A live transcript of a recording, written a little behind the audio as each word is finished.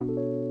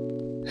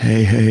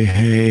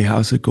Hey,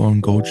 how's it going,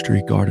 Gold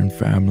Street Garden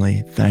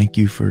family? Thank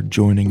you for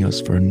joining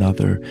us for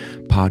another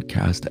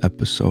podcast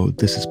episode.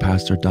 This is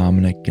Pastor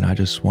Dominic, and I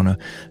just want to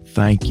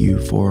thank you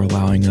for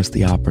allowing us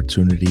the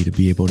opportunity to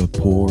be able to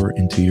pour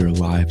into your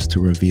lives to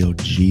reveal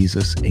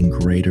Jesus in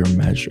greater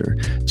measure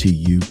to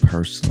you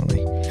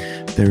personally.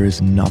 There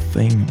is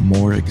nothing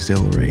more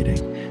exhilarating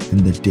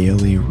than the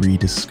daily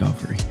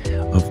rediscovery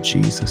of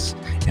Jesus.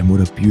 And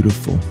what a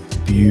beautiful,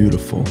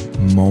 beautiful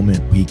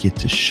moment we get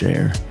to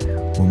share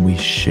when we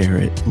share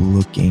it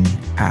looking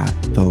at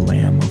the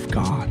Lamb of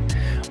God.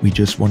 We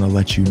just want to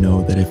let you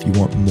know that if you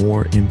want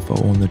more info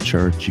on the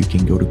church, you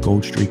can go to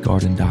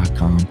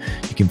goldstreetgarden.com.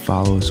 You can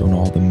follow us on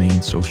all the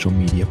main social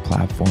media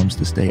platforms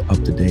to stay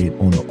up to date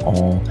on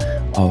all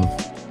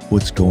of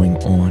what's going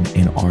on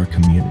in our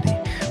community.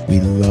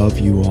 We love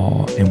you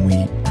all, and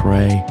we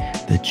pray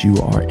that you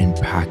are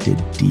impacted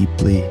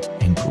deeply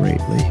and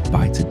greatly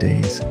by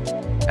today's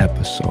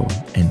episode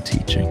and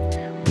teaching.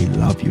 We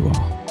love you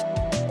all.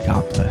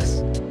 God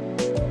bless.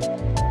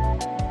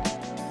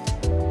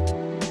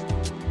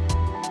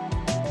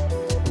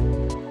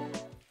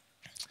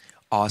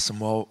 Awesome.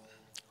 Well,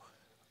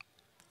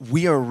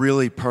 we are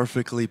really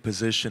perfectly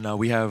positioned.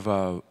 We have,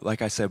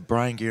 like I said,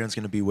 Brian Gearon's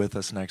going to be with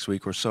us next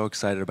week. We're so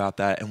excited about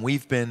that. And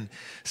we've been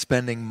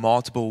spending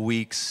multiple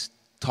weeks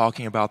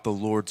talking about the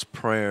Lord's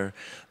Prayer,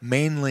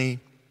 mainly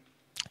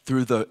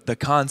through the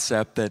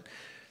concept that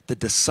the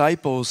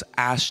disciples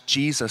asked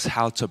Jesus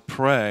how to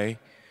pray,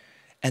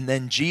 and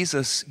then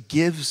Jesus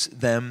gives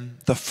them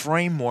the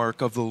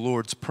framework of the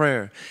Lord's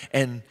Prayer.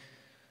 And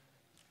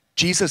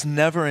Jesus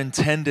never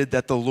intended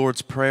that the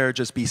Lord's Prayer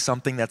just be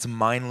something that's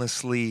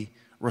mindlessly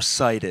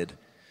recited.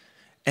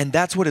 And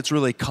that's what it's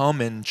really come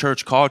in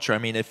church culture. I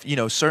mean, if,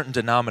 certain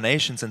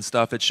denominations and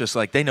stuff, it's just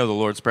like they know the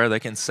Lord's Prayer, they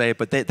can say it,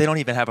 but they don't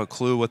even have a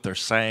clue what they're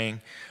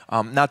saying.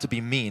 Not to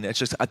be mean, it's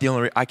just the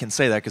only I can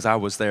say that because I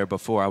was there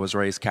before. I was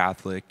raised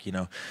Catholic,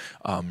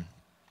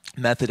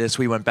 Methodist.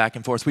 We went back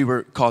and forth. We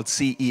were called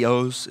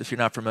CEOs. If you're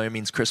not familiar, it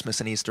means Christmas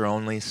and Easter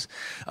onlys.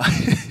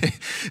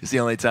 It's the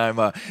only time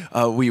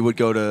we would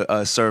go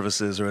to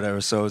services or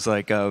whatever. So it was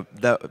like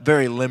that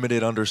very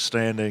limited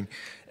understanding.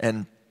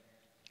 And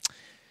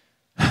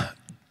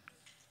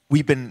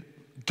we've been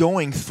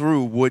going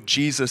through what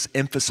Jesus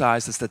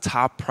emphasized as the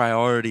top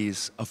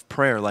priorities of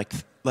prayer, like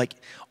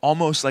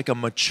almost like a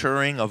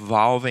maturing,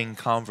 evolving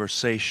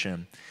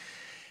conversation.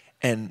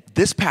 And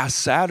this past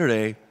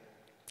Saturday,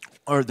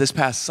 or this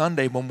past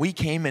Sunday, when we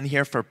came in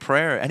here for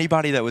prayer,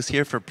 anybody that was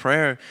here for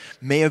prayer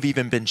may have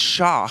even been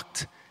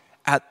shocked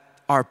at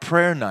our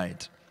prayer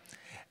night.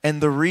 And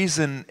the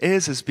reason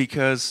is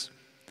because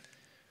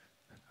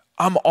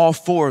I'm all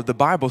for, the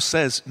Bible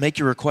says, make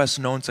your requests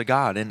known to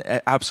God. And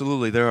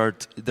absolutely,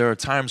 there are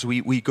times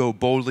we go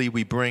boldly,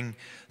 we bring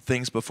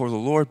things before the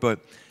Lord, but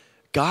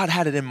God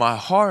had it in my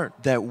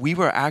heart that we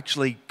were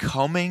actually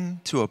coming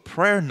to a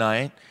prayer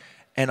night,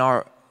 and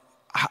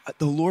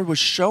the Lord was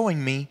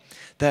showing me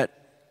that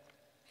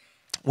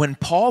when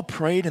Paul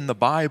prayed in the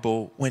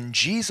Bible, when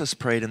Jesus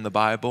prayed in the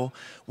Bible,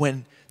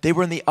 when they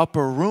were in the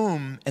upper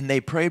room and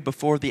they prayed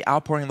before the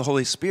outpouring of the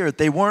Holy Spirit,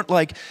 they weren't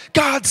like,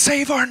 God,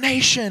 save our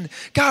nation.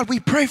 God, we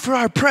pray for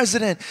our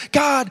president.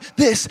 God,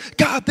 this.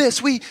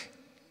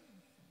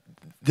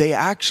 They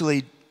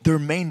actually, their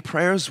main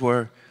prayers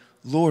were,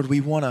 Lord, we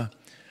want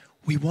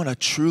to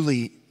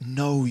truly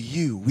know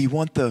you. We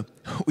want the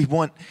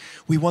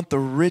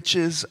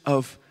riches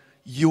of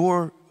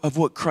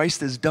what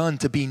Christ has done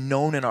to be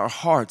known in our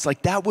hearts.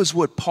 Like that was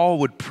what Paul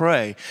would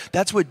pray.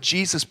 That's what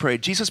Jesus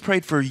prayed. Jesus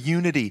prayed for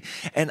unity.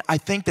 And I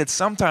think that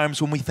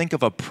sometimes when we think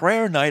of a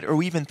prayer night or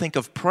we even think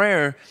of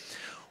prayer,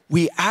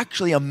 we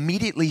actually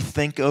immediately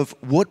think of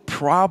what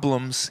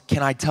problems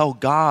can I tell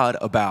God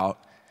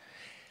about?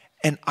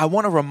 And I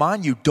want to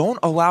remind you, don't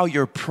allow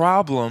your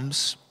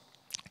problems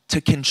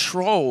to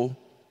control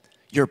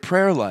your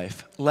prayer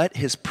life. Let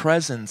His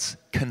presence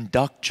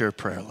conduct your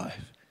prayer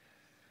life.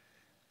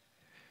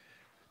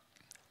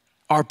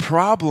 Our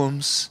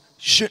problems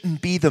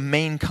shouldn't be the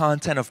main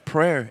content of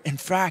prayer. In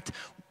fact,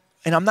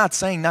 and I'm not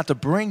saying not to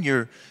bring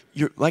your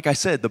like I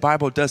said, the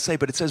Bible does say,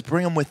 but it says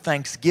bring them with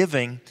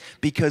thanksgiving,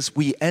 because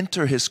we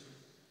enter His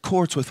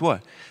courts with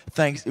what?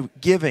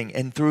 Thanksgiving,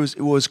 and through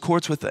His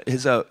courts with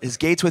His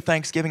gates with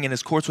thanksgiving and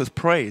His courts with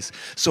praise.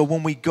 So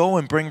when we go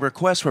and bring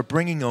requests, we're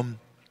bringing them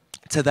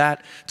to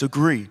that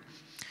degree.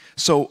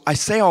 So I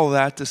say all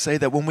that to say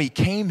that when we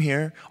came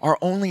here, our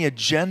only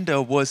agenda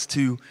was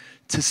to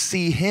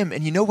see Him.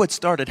 And you know what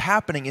started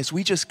happening is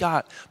we just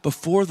got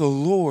before the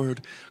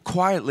Lord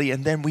quietly,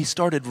 and then we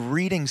started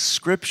reading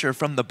Scripture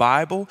from the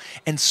Bible,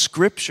 and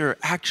Scripture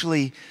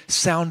actually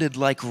sounded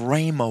like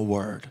Rhema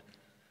word.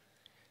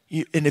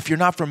 And if you're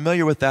not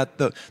familiar with that,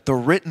 the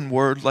written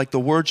word, like the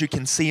words you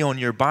can see on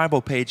your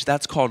Bible page,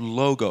 that's called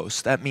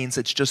logos. That means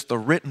it's just the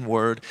written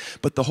word,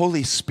 but the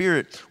Holy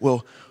Spirit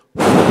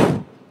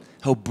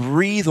He'll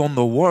breathe on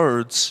the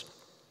words,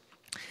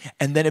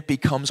 and then it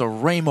becomes a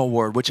rhema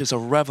word, which is a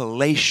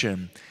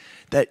revelation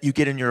that you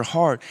get in your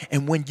heart.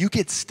 And when you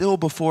get still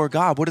before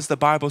God, what does the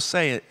Bible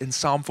say in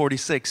Psalm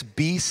 46?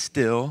 Be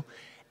still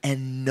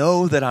and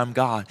know that I'm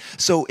God.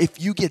 So if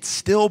you get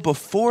still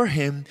before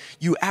him,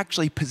 you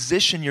actually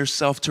position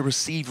yourself to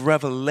receive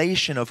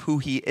revelation of who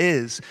he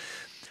is.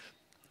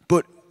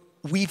 But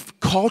we've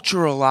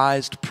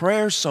culturalized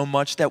prayer so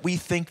much that we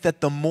think that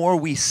the more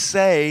we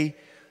say,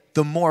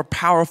 the more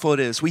powerful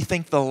it is. We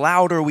think the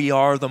louder we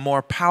are, the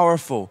more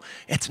powerful.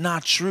 It's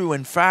not true.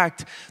 In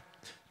fact,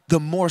 the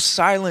more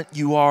silent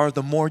you are,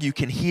 the more you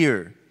can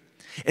hear.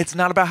 It's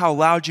not about how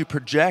loud you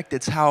project,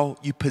 it's how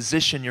you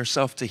position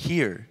yourself to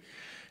hear.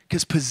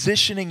 Because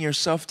positioning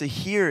yourself to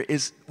hear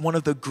is one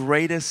of the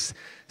greatest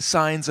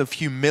signs of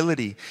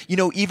humility. You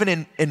know,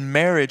 even in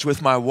marriage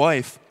with my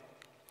wife,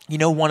 you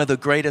know, one of the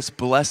greatest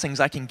blessings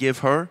I can give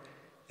her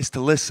is to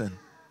listen,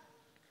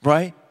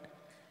 right?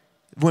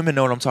 Women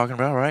know what I'm talking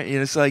about, right?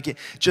 It's like,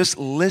 just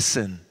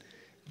listen.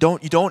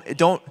 Don't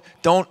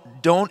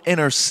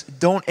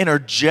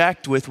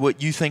interject with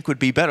what you think would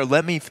be better.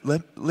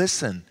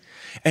 Listen.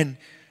 And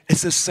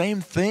it's the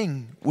same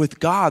thing with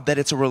God, that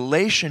it's a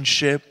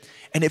relationship.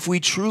 And if we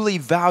truly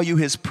value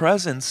his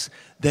presence,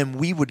 then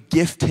we would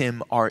gift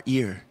him our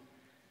ear.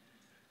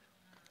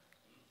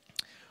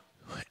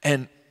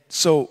 And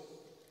so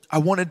I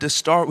wanted to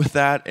start with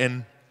that,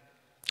 and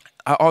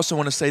I also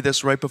want to say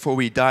this right before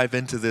we dive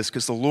into this,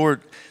 because the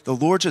Lord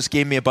just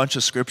gave me a bunch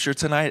of scripture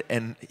tonight,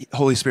 and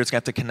Holy Spirit's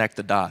going to have to connect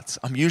the dots.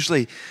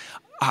 The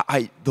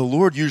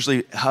Lord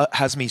usually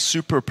has me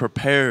super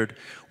prepared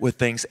with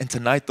things, and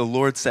tonight the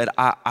Lord said,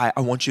 I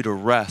want you to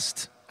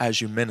rest as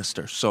you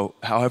minister. So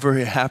however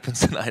it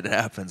happens tonight, it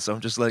happens. So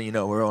I'm just letting you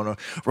know we're on a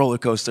roller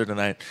coaster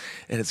tonight,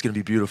 and it's going to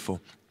be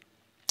beautiful.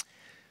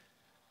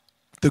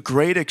 The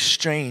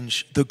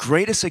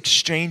greatest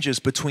exchanges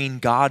between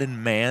God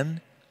and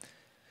man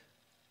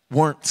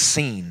weren't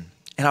seen.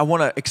 And I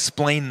want to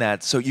explain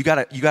that. So you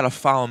gotta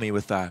follow me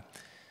with that.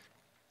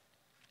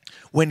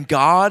 When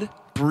God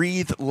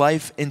breathed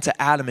life into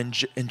Adam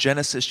in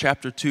Genesis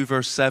chapter 2,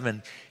 verse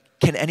 7,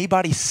 can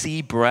anybody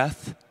see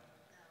breath?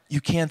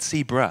 You can't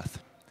see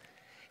breath.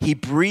 He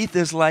breathed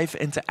his life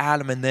into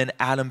Adam, and then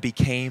Adam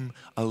became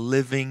a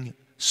living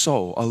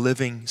soul, a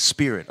living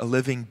spirit, a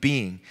living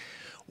being.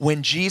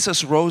 When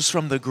Jesus rose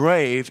from the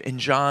grave in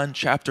John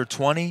chapter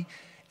 20,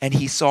 and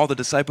he saw the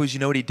disciples, you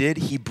know what he did?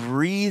 He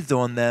breathed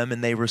on them,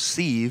 and they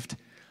received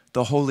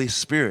the Holy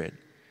Spirit.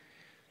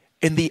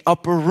 In the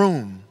upper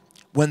room,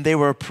 when they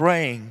were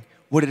praying,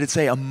 what did it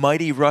say? A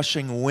mighty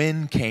rushing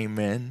wind came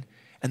in,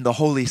 and the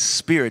Holy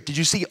Spirit. Did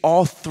you see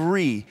all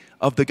three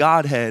of the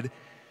Godhead?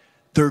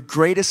 Their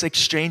greatest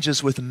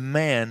exchanges with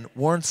man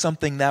weren't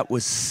something that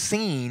was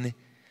seen,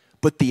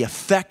 but the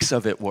effects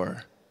of it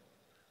were.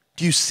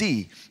 Do you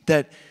see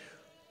that?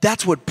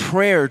 That's what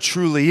prayer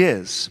truly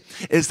is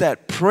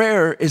that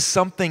prayer is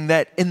something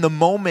that in the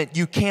moment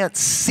you can't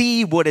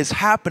see what is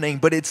happening,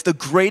 but it's the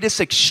greatest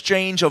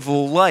exchange of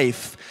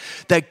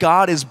life that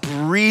God is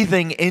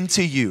breathing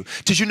into you.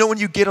 Did you know when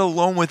you get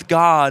alone with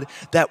God,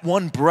 that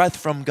one breath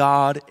from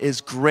God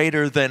is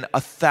greater than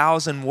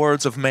 1,000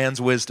 words of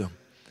man's wisdom?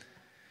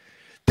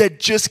 That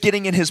just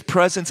getting in his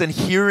presence and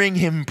hearing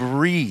him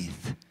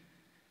breathe.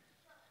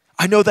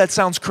 I know that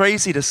sounds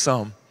crazy to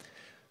some,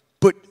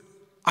 but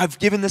I've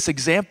given this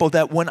example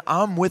that when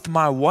I'm with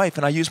my wife,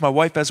 and I use my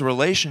wife as a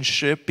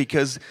relationship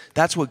because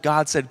that's what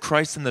God said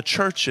Christ in the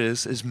church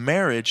is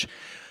marriage,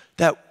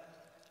 that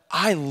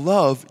I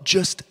love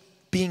just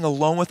being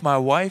alone with my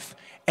wife,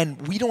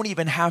 and we don't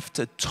even have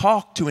to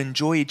talk to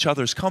enjoy each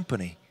other's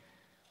company.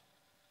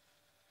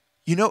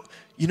 You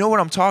know what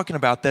I'm talking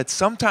about, that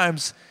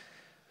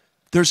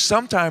there's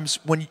sometimes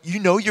when you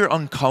know you're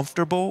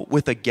uncomfortable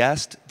with a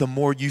guest, the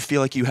more you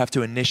feel like you have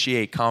to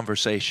initiate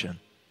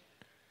conversation.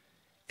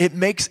 It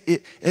makes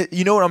it,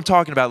 you know what I'm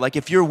talking about? Like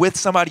if you're with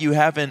somebody you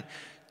haven't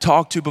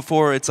talked to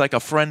before, it's like a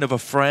friend of a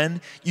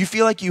friend, you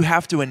feel like you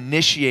have to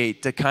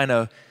initiate to kind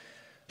of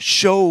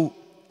show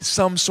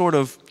some sort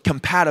of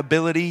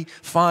compatibility,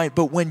 fine.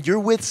 But when you're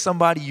with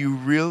somebody you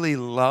really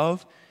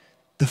love,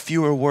 the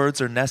fewer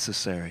words are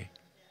necessary.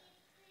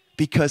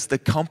 Because the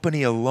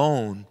company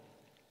alone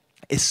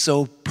is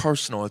so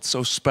personal, it's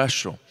so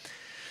special.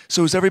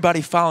 So is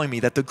everybody following me?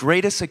 That the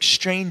greatest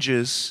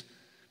exchanges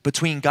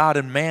between God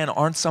and man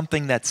aren't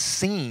something that's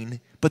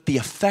seen, but the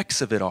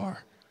effects of it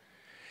are.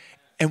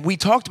 And we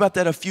talked about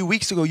that a few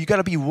weeks ago. You got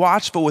to be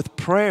watchful with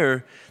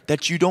prayer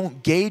that you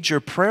don't gauge your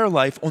prayer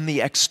life on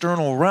the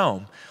external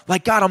realm.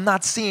 Like, God, I'm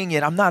not seeing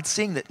it. I'm not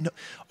seeing that. No,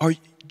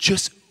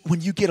 just when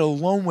you get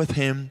alone with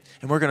him,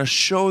 and we're going to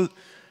show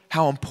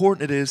how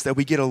important it is that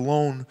we get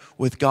alone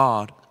with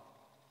God.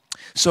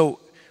 So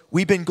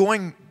we've been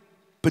going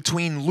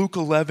between Luke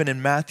 11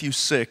 and Matthew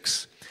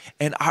 6.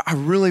 And I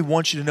really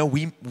want you to know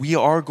we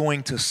are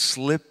going to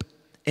slip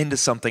into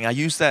something. I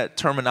use that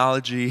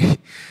terminology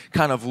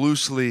kind of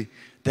loosely,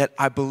 that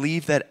I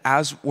believe that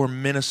as we're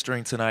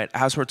ministering tonight,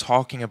 as we're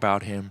talking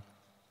about him,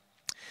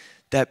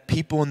 that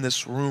people in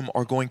this room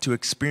are going to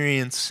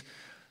experience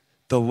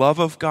the love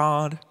of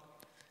God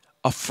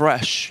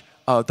afresh,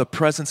 the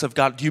presence of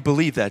God. Do you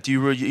believe that? Do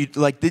you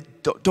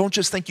don't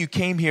just think you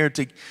came here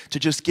to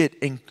just get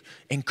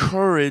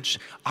encouraged.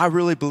 I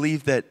really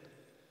believe that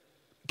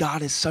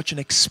God is such an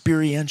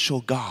experiential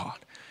God.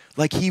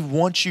 Like he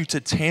wants you to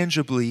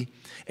tangibly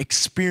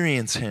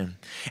experience him.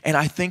 And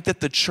I think that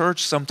the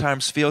church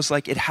sometimes feels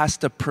like it has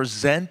to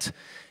present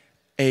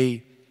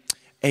a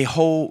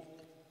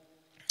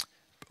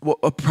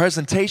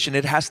presentation.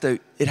 It has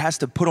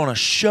to put on a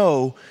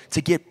show to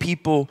get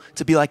people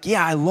to be like,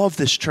 yeah, I love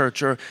this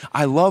church, or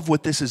I love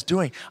what this is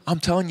doing. I'm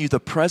telling you,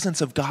 the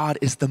presence of God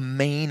is the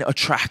main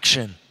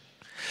attraction.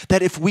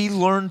 That if we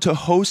learn to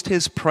host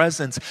his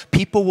presence,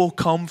 people will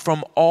come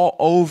from all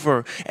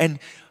over. And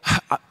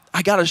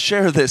I got to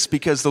share this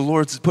because the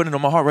Lord's put it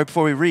on my heart right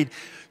before we read.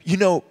 You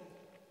know,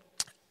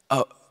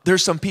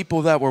 there's some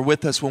people that were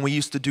with us when we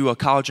used to do a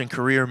college and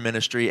career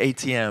ministry,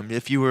 ATM.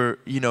 If you were,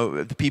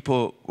 the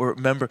people were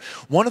remember.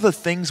 One of the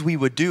things we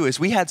would do is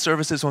we had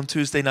services on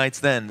Tuesday nights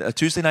then.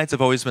 Tuesday nights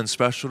have always been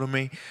special to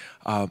me.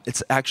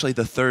 It's actually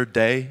the third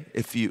day,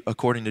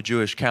 according to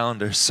Jewish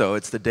calendars. So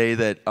it's the day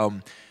that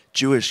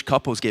Jewish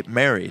couples get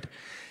married.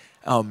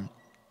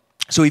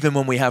 So even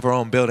when we have our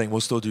own building,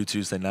 we'll still do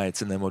Tuesday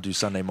nights, and then we'll do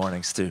Sunday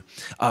mornings too.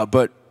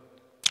 But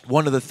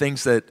one of the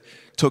things that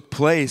took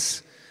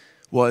place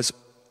was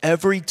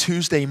every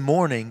Tuesday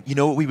morning, you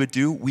know what we would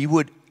do? We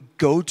would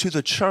go to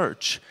the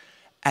church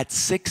at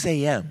 6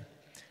 a.m.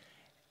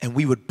 and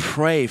we would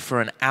pray for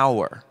an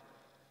hour.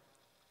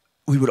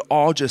 We would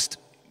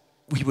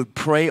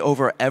pray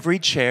over every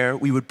chair.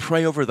 We would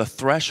pray over the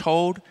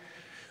threshold.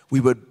 We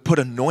would put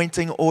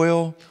anointing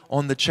oil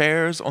on the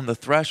chairs, on the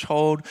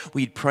threshold.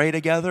 We'd pray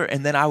together,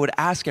 and then I would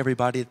ask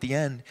everybody at the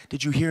end,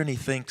 did you hear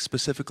anything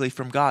specifically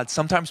from God?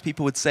 Sometimes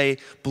people would say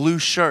blue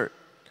shirt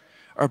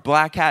or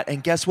black hat,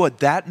 and guess what?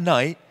 That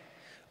night,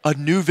 a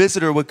new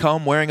visitor would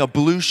come wearing a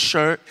blue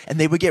shirt, and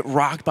they would get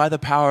rocked by the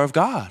power of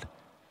God.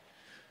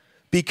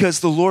 Because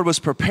the Lord was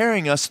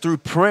preparing us through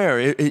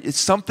prayer.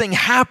 Something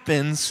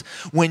happens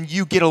when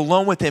you get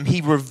alone with him.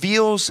 He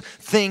reveals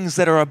things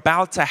that are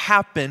about to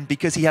happen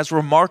because he has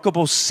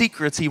remarkable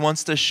secrets he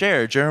wants to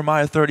share.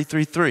 Jeremiah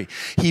 33:3.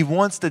 He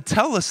wants to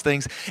tell us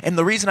things. And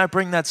the reason I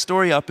bring that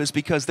story up is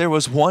because there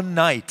was one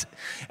night,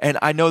 and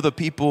I know the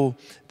people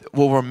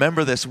will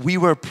remember this. We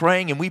were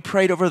praying, and we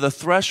prayed over the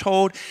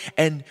threshold,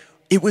 and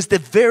it was the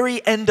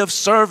very end of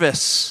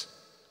service.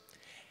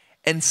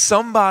 And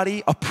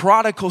somebody, a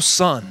prodigal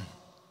son,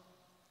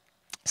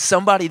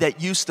 somebody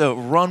that used to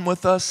run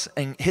with us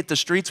and hit the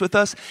streets with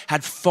us,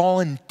 had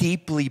fallen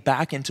deeply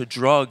back into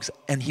drugs,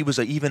 and he was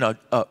even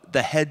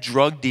the head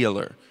drug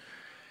dealer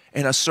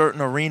in a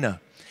certain arena.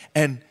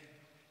 And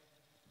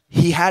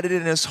he had it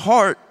in his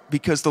heart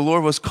because the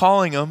Lord was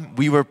calling him.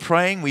 We were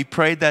praying, we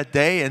prayed that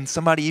day, and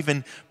somebody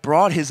even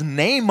brought his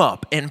name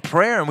up in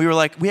prayer, and we were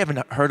like, we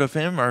haven't heard of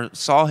him or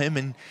saw him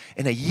in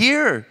a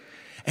year.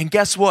 And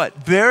guess what?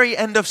 Very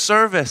end of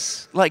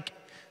service, like,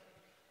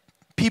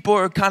 people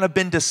are kind of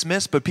been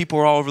dismissed, but people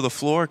are all over the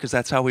floor because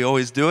that's how we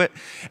always do it.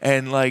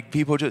 And like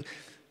people just,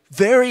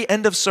 very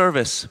end of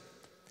service,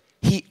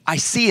 I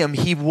see him,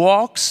 he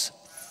walks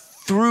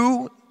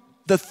through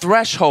the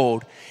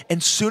threshold.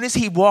 And soon as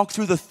he walked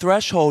through the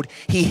threshold,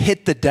 he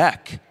hit the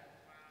deck.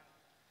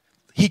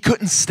 He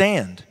couldn't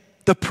stand.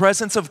 The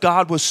presence of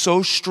God was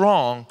so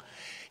strong,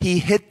 he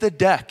hit the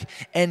deck.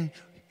 And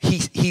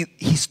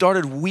he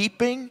started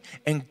weeping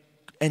and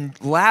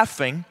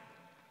laughing.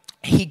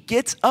 He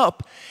gets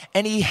up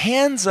and he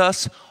hands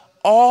us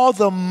all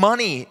the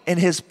money in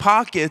his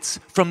pockets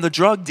from the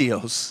drug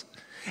deals.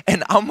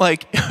 And I'm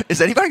like, is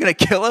anybody gonna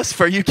kill us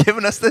for you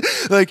giving us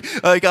this? Like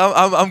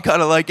I'm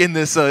kind of like in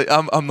this.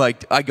 I'm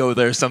like, I go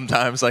there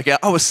sometimes. Like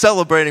I was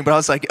celebrating, but I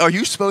was like, are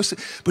you supposed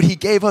to? But he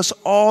gave us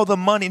all the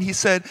money, and he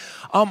said,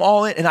 I'm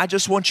all in. And I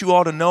just want you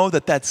all to know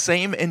that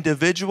same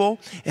individual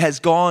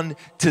has gone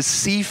to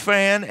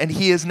CFAN, and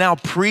he is now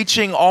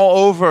preaching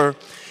all over.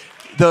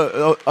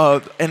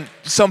 And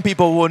some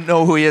people will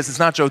know who he is. It's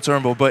not Joe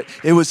Turnbull, but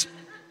it was,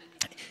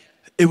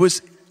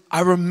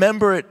 I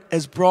remember it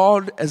as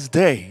broad as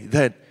day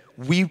that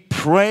we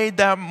prayed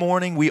that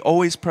morning. We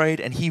always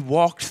prayed, and he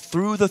walked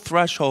through the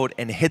threshold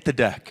and hit the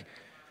deck.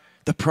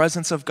 The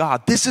presence of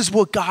God. This is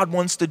what God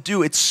wants to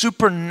do. It's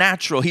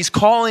supernatural. He's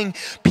calling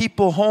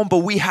people home, but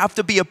we have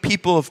to be a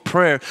people of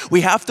prayer.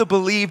 We have to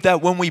believe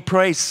that when we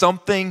pray,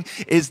 something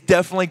is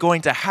definitely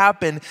going to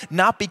happen,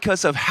 not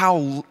because of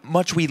how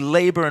much we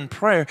labor in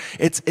prayer.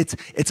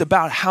 It's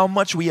about how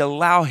much we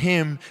allow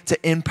him to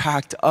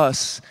impact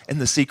us in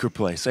the secret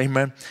place.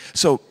 Amen.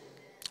 So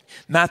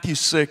Matthew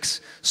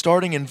 6,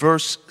 starting in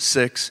verse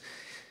 6,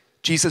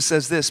 Jesus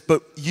says this,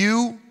 but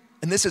you,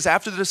 and this is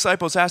after the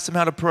disciples asked him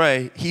how to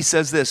pray, he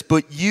says this,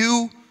 but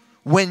you,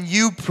 when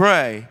you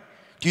pray,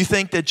 do you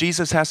think that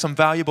Jesus has some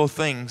valuable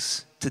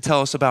things to tell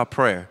us about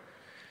prayer?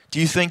 Do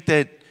you think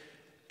that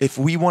if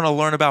we want to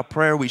learn about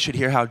prayer, we should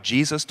hear how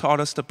Jesus taught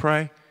us to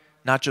pray?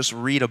 Not just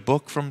read a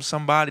book from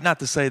somebody? Not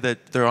to say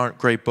that there aren't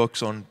great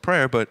books on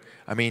prayer, but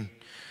I mean,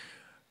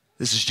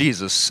 this is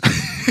Jesus.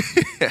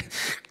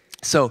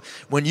 So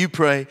when you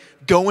pray,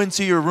 go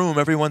into your room.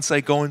 Everyone say,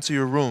 go into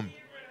your room.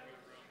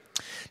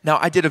 Now,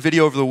 I did a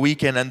video over the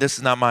weekend, and this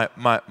is not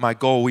my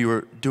goal. We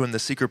were doing the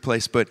secret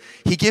place, but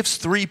he gives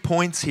 3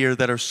 points here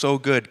that are so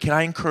good. Can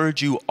I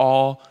encourage you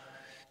all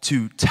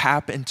to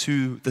tap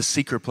into the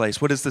secret place.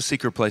 What is the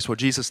secret place? Well,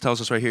 Jesus tells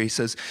us right here. He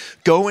says,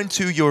 go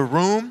into your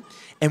room,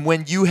 and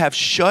when you have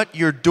shut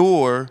your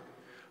door,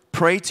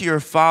 pray to your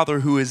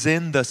Father who is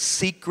in the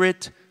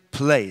secret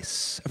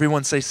place.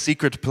 Everyone say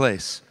secret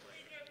place.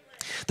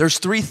 There's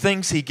three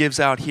things he gives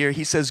out here.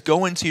 He says,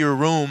 go into your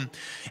room.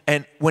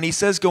 And when he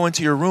says go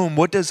into your room,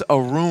 what does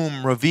a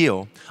room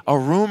reveal? A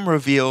room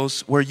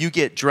reveals where you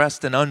get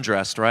dressed and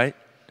undressed, right?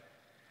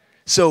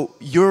 So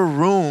your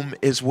room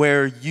is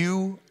where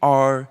you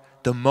are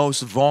the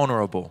most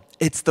vulnerable.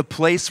 It's the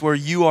place where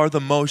you are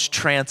the most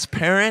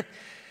transparent.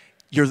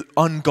 You're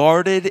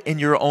unguarded in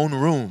your own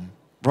room,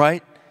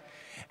 right?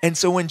 And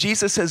so when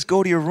Jesus says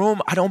go to your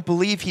room, I don't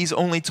believe he's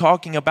only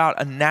talking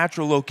about a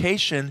natural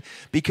location,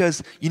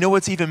 because you know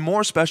what's even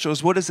more special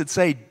is, what does it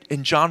say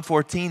in John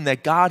 14?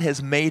 That God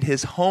has made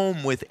his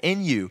home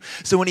within you.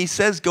 So when he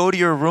says go to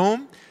your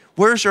room,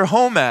 where's your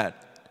home at?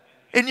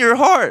 In your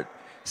heart.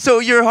 So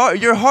your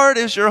heart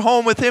is your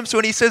home with him. So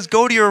when he says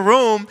go to your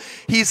room,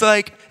 he's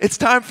like, it's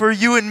time for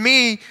you and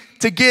me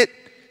to get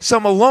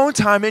some alone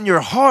time in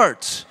your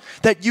heart.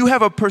 That you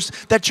have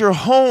that your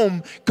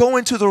home, go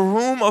into the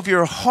room of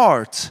your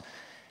heart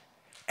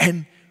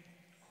and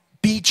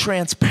be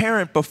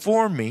transparent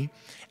before me.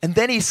 And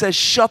then he says,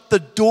 shut the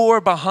door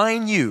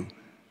behind you.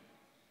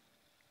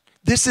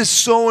 This is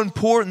so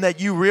important that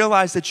you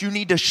realize that you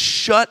need to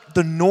shut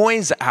the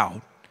noise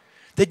out.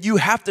 That you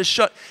have to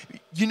shut.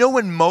 You know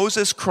when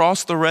Moses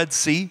crossed the Red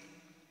Sea,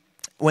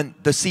 when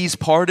the seas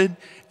parted,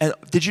 and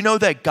did you know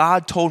that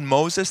God told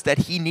Moses that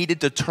he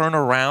needed to turn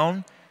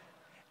around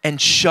and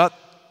shut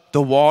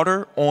the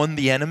water on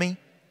the enemy?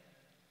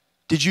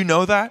 Did you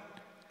know that?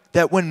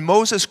 That when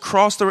Moses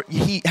crossed,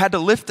 he had to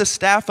lift the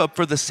staff up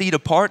for the sea to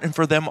part and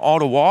for them all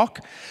to walk.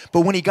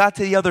 But when he got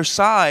to the other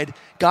side,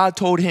 God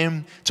told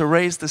him to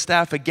raise the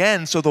staff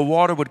again so the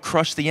water would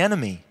crush the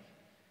enemy.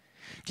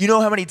 Do you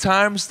know how many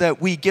times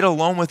that we get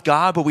alone with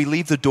God, but we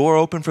leave the door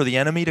open for the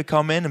enemy to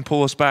come in and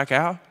pull us back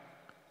out?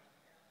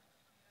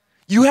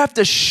 You have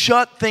to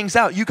shut things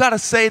out. You got to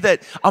say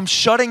that I'm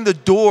shutting the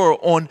door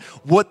on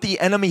what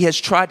the enemy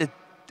has tried to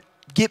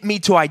get me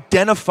to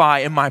identify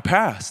in my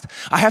past.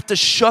 I have to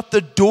shut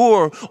the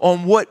door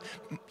on what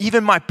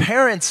even my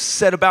parents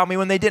said about me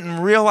when they didn't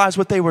realize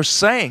what they were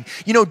saying.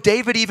 You know,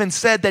 David even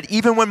said that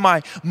even when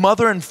my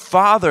mother and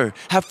father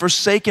have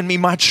forsaken me,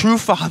 my true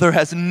father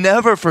has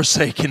never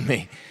forsaken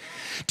me.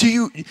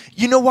 Do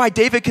you know why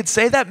David could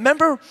say that?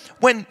 Remember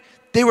when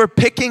they were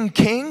picking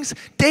kings?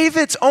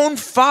 David's own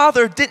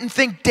father didn't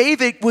think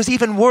David was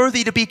even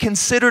worthy to be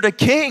considered a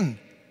king.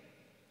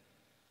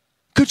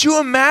 Could you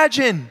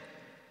imagine?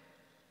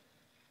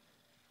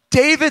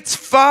 David's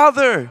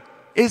father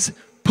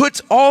puts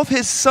all of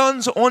his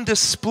sons on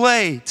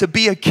display to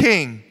be a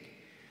king.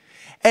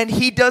 And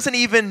he doesn't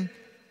even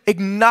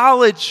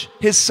acknowledge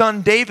his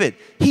son David.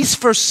 He's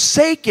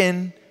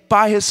forsaken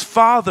by his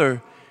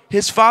father.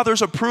 His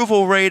father's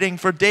approval rating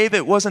for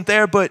David wasn't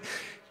there, but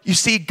you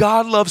see,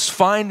 God loves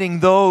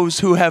finding those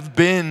who have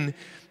been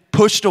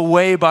pushed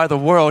away by the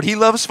world. He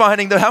loves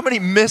finding how many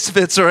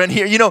misfits are in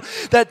here. You know,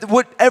 that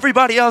what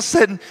everybody else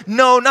said,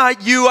 no,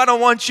 not you, I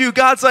don't want you.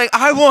 God's like,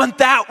 I want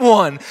that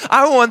one.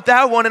 I want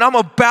that one, and I'm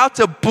about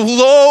to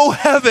blow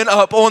heaven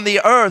up on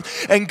the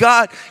earth. And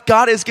God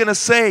is going to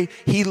say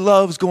he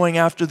loves going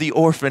after the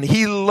orphan.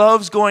 He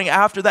loves going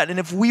after that. And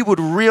if we would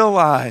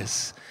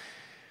realize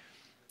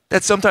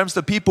that sometimes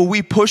the people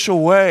we push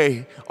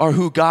away are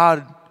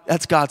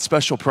that's God's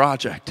special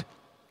project.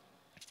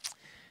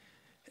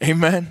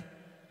 Amen.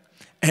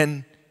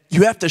 And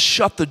you have to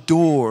shut the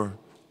door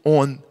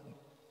on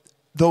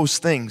those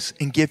things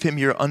and give him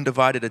your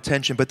undivided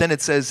attention. But then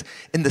it says,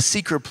 in the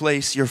secret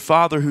place, your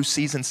Father who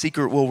sees in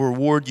secret will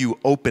reward you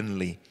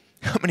openly.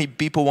 How many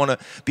people want to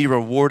be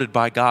rewarded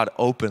by God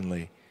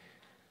openly?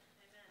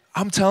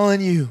 I'm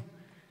telling you,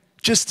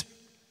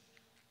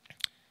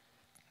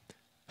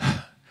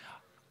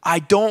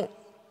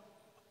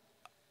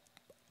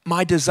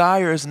 my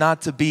desire is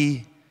not to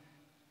be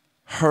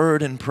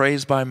heard and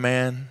praised by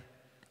man.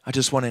 I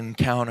just want to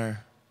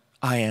encounter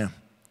I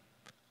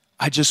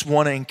just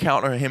want to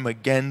encounter him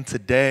again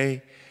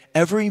today.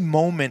 Every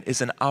moment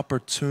is an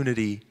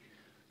opportunity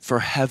for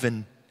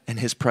heaven and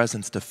his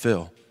presence to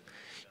fill.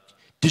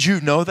 Did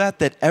you know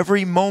that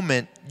every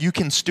moment you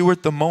can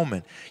steward the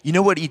moment? You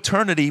know what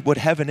eternity, what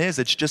heaven is?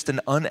 It's just an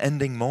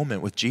unending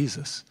moment with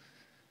Jesus.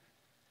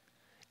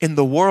 In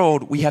the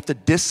world, we have to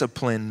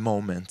discipline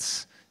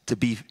moments to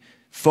be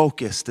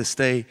focused, to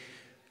stay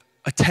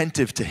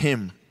attentive to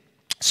him.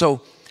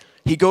 So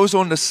he goes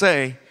on to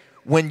say,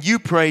 when you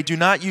pray, do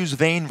not use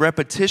vain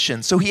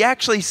repetitions. So he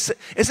actually,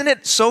 isn't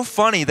it so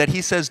funny that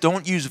he says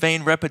don't use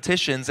vain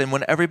repetitions, and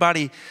when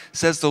everybody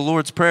says the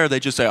Lord's Prayer, they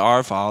just say,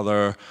 Our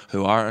Father,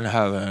 who art in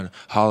heaven,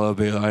 hallowed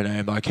be thy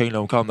name, thy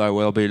kingdom come, thy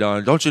will be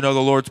done. Don't you know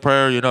the Lord's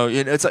Prayer? You know,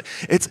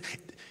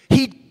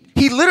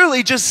 he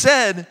literally just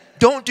said,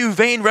 don't do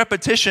vain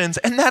repetitions,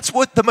 and that's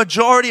what the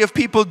majority of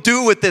people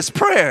do with this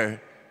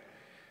prayer.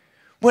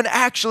 When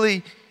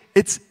actually,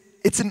 it's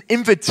an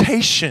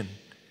invitation.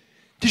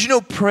 Did you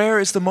know prayer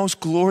is the most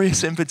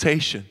glorious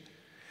invitation?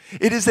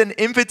 It is an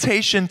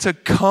invitation to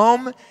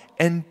come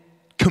and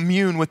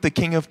commune with the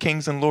King of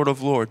Kings and Lord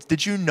of Lords.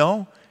 Did you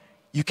know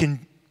you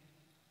can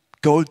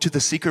go to the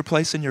secret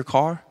place in your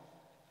car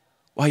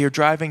while you're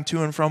driving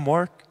to and from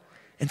work?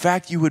 In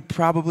fact, you would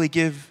probably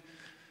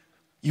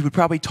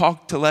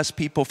talk to less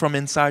people from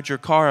inside your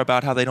car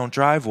about how they don't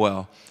drive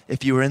well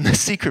if you were in the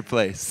secret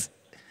place.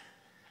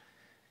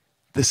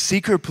 The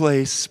secret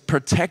place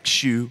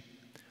protects you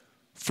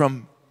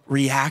from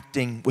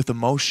reacting with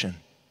emotion.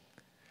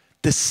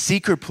 The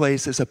secret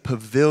place is a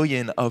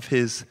pavilion of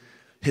his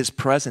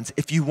presence.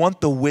 If you want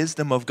the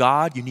wisdom of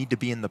God, you need to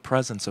be in the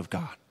presence of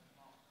God.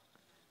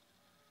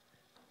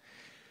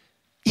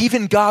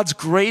 Even God's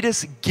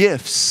greatest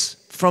gifts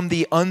from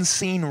the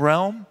unseen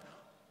realm,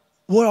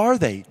 what are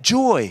they?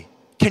 Joy.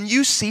 Can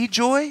you see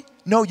joy?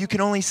 No, you can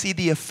only see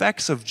the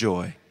effects of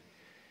joy.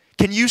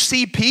 Can you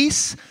see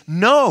peace?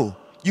 No,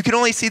 you can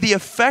only see the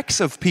effects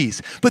of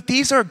peace. But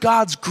these are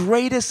God's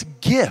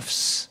greatest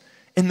gifts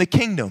in the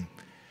kingdom,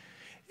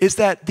 is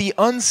that the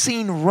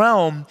unseen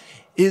realm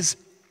is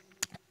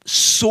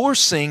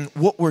sourcing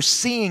what we're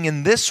seeing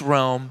in this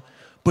realm,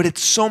 but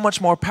it's so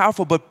much more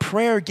powerful. But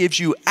prayer gives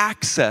you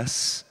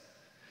access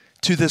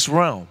to this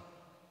realm.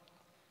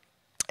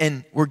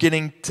 And we're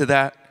getting to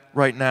that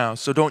right now.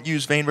 So don't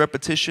use vain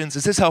repetitions.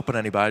 Is this helping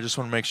anybody? I just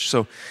want to make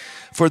sure. So,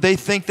 for they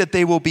think that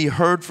they will be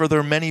heard for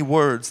their many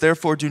words.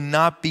 Therefore, do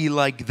not be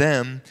like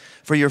them,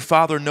 for your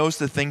Father knows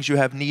the things you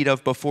have need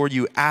of before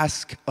you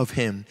ask of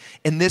him.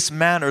 In this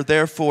manner,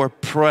 therefore,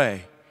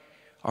 pray.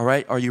 All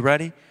right, are you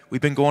ready? We've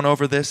been going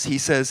over this. He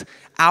says,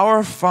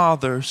 our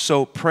Father,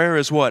 so prayer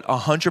is what?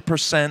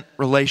 100%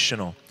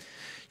 relational.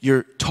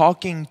 You're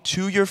talking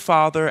to your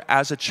Father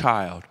as a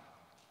child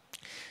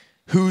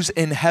who's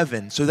in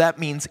heaven. So that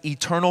means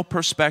eternal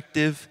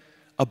perspective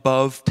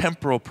above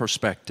temporal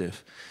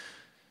perspective.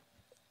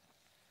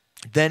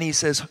 Then he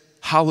says,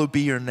 hallowed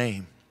be your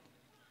name.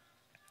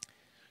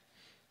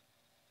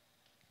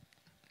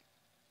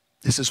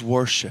 This is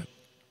worship.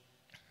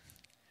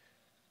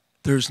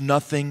 There's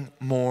nothing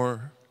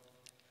more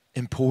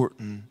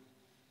important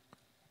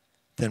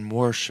than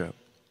worship.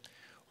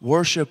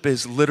 Worship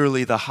is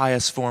literally the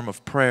highest form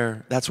of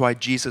prayer. That's why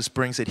Jesus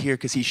brings it here,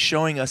 because he's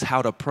showing us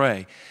how to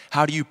pray.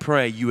 How do you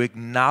pray? You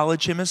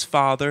acknowledge him as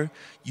Father.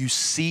 You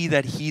see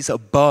that he's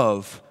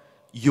above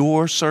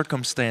your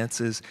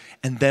circumstances.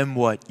 And then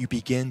what? You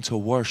begin to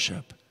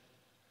worship.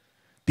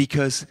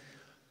 Because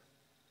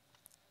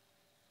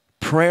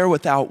prayer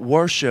without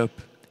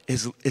worship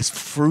is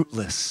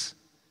fruitless.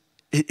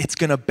 It's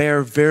going to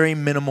bear very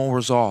minimal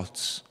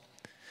results.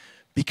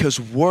 Because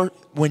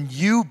when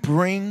you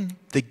bring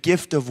the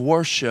gift of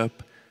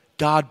worship,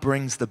 God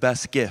brings the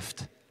best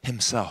gift,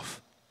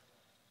 himself.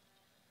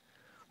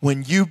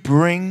 When you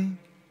bring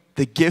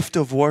the gift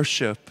of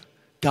worship,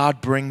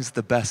 God brings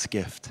the best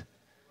gift,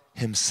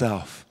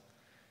 himself.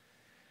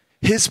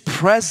 His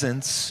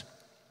presence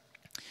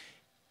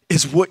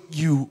is what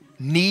you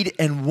need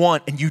and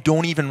want, and you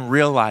don't even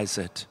realize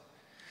it.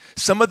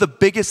 Some of the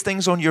biggest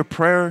things on your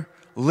prayer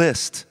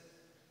list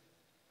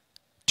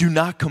do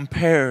not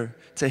compare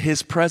to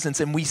his presence.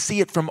 And we see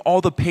it from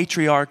all the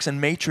patriarchs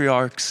and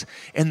matriarchs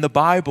in the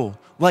Bible,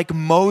 like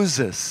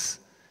Moses.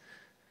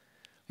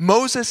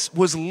 Moses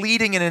was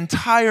leading an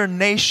entire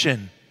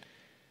nation.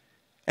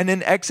 And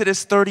in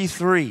Exodus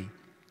 33,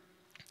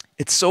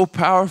 it's so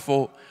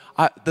powerful.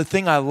 The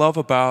thing I love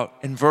about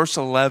in verse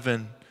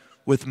 11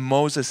 with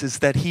Moses is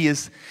that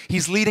he's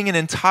leading an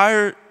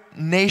entire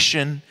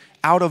nation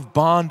out of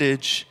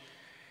bondage.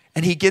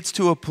 And he gets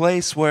to a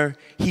place where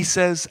he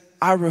says,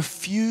 I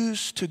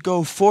refuse to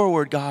go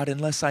forward, God,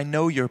 unless I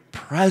know your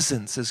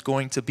presence is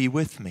going to be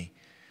with me.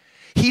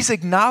 He's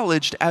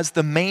acknowledged as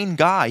the main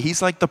guy.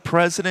 He's like the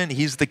president.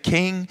 He's the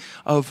king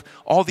of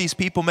all these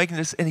people making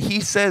this. And he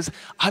says,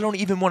 I don't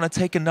even want to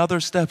take another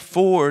step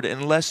forward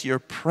unless your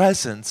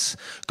presence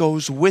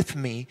goes with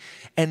me.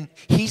 And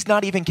he's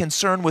not even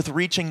concerned with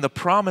reaching the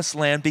promised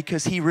land,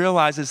 because he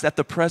realizes that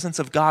the presence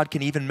of God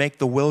can even make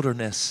the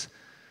wilderness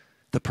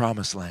the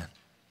promised land.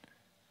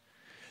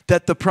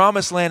 That the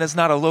promised land is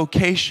not a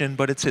location,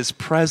 but it's his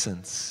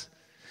presence.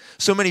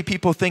 So many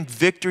people think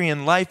victory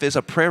in life is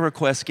a prayer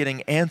request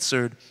getting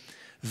answered.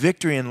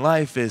 Victory in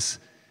life is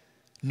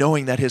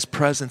knowing that his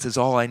presence is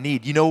all I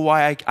need. You know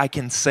why I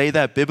can say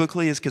that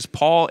biblically is because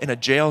Paul in a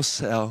jail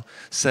cell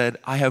said,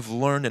 I have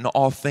learned in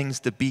all things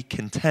to be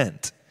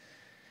content.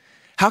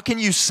 How can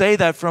you say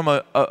that from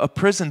a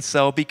prison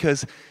cell?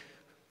 Because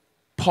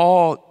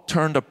Paul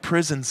turned a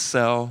prison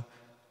cell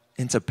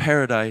into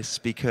paradise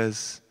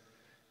because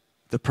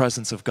the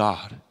presence of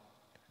God.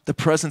 The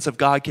presence of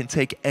God can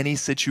take any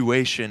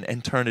situation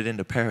and turn it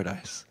into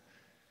paradise.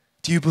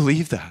 Do you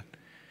believe that?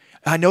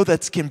 I know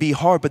that can be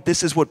hard, but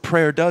this is what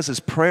prayer does, is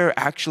prayer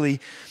actually,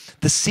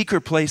 the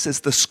secret place is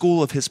the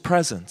school of his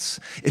presence.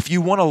 If you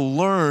want to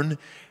learn,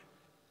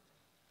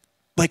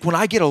 like when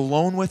I get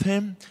alone with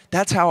him,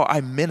 that's how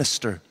I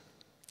minister.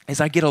 As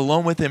I get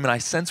alone with him and I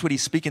sense what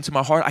he's speaking to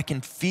my heart, I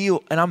can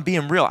feel, and I'm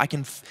being real,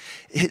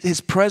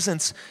 his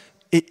presence,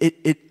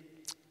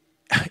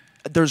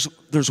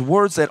 there's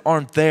words that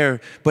aren't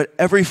there, but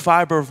every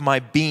fiber of my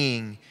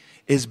being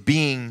is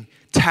being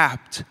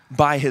tapped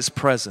by his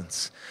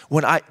presence.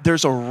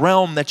 There's a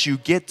realm that you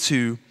get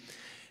to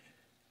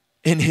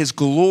in his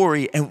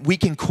glory, and we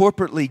can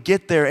corporately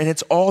get there, and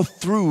it's all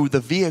through the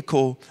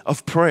vehicle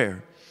of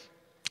prayer.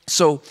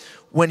 So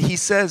when he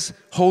says,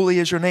 holy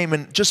is your name,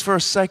 and just for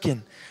a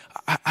second,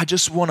 I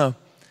want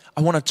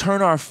to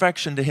turn our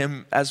affection to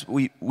him as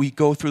we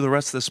go through the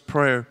rest of this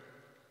prayer.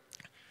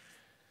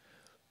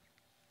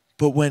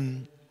 But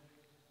when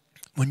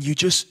you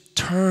just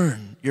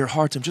turn your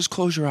heart to him, just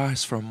close your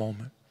eyes for a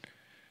moment.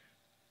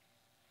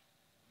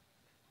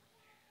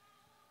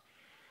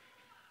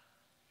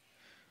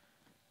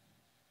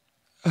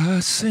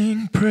 I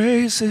sing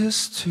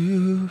praises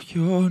to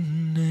your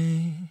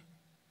name,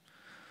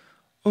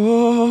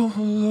 oh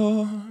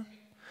Lord,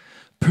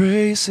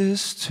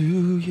 praises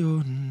to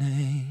your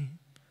name,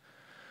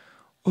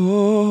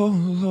 oh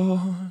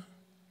Lord,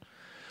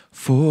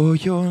 for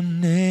your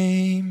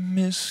name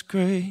is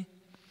great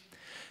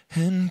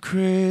and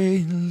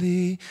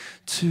greatly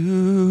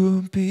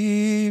to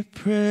be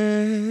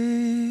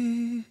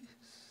praised.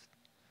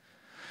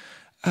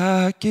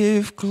 I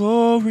give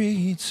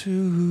glory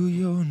to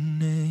your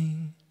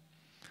name,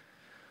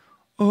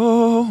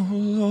 oh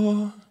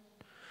Lord,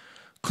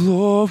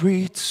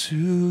 glory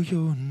to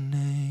your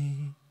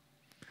name,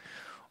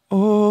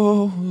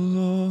 oh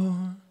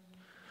Lord,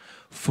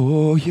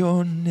 for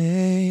your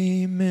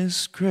name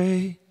is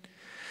great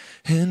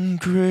and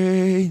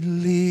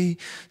greatly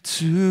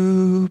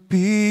to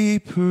be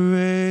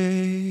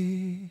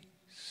praised.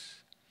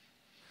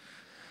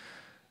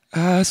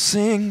 I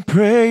sing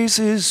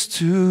praises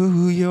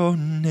to your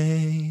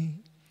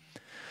name,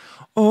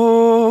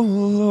 oh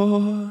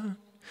Lord,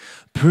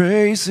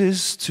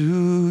 praises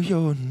to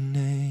your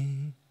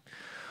name,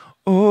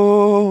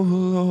 oh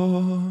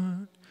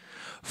Lord,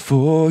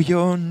 for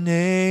your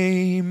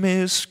name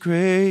is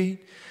great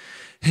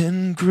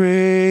and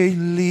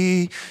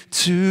greatly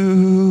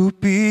to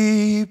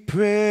be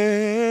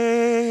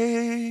praised.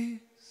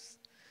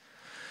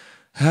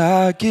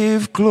 I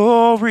give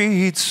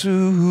glory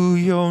to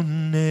your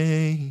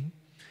name,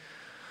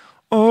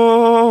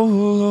 oh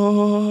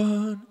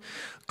Lord,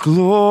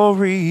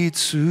 glory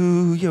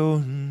to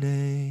your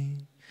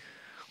name,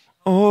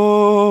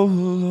 oh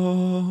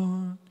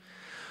Lord,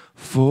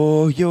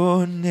 for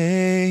your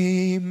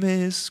name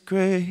is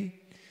great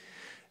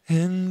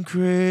and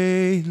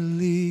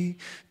greatly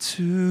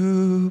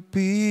to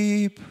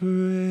be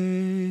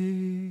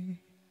praised.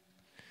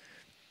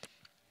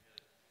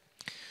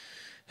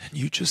 And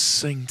you just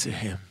sing to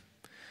him.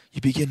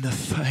 You begin to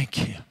thank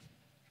him.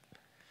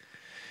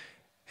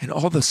 And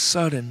all of a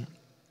sudden,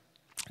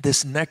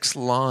 this next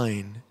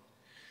line,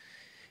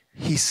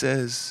 he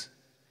says,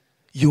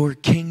 your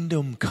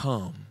kingdom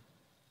come.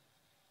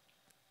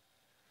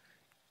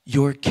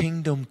 Your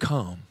kingdom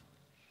come.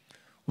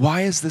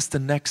 Why is this the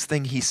next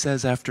thing he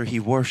says after he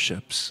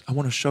worships? I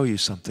want to show you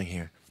something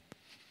here.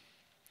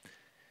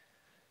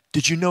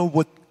 Did you know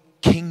what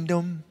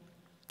kingdom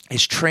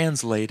is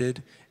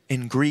translated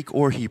in Greek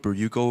or Hebrew?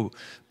 You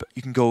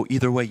can go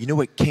either way. You know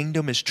what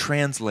kingdom is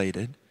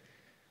translated?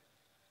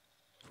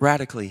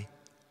 Radically,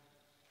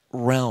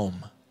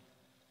 realm,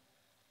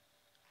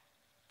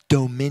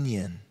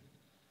 dominion.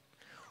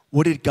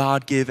 What did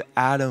God give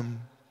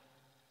Adam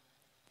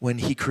when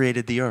he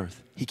created the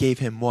earth? He gave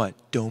him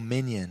what?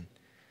 Dominion.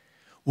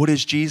 What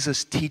is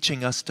Jesus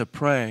teaching us to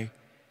pray?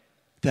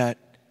 That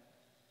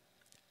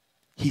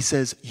he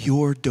says,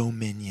 your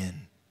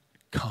dominion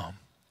come.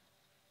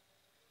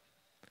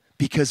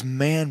 Because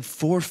man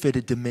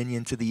forfeited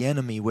dominion to the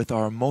enemy with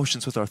our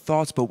emotions, with our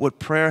thoughts. But what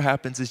prayer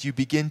happens is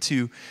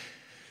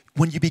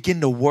when you begin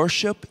to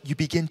worship, you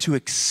begin to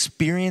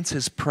experience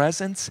his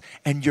presence,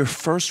 and your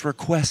first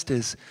request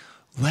is,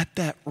 let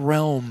that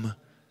realm,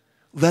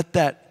 let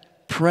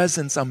that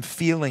presence I'm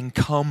feeling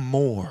come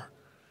more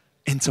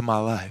into my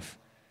life.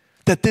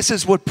 That this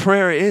is what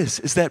prayer is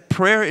that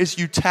prayer is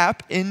you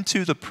tap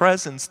into the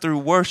presence through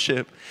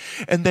worship,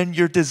 and then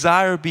your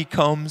desire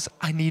becomes,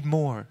 I need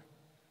more.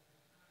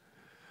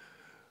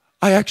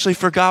 I actually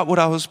forgot what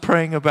I was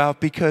praying about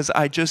because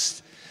I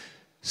just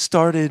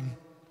started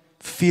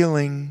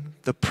feeling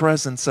the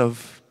presence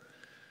of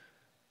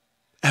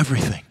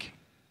everything.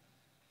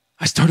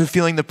 I started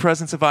feeling the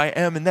presence of I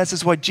am, and this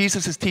is why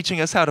Jesus is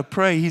teaching us how to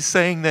pray. He's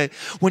saying that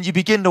when you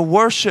begin to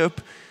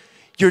worship,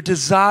 your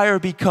desire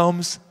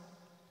becomes,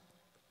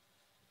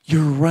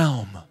 your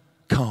realm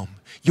come,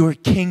 your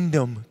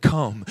kingdom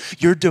come,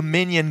 your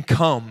dominion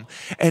come.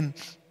 And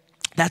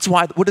that's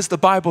why, what does the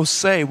Bible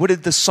say? What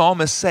did the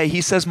psalmist say?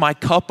 He says, my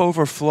cup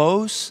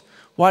overflows.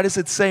 Why does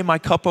it say my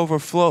cup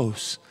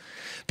overflows?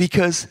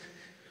 Because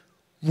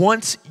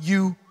once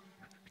you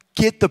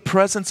get the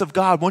presence of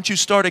God, once you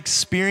start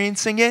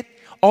experiencing it,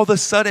 all of a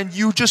sudden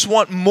you just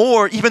want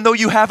more even though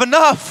you have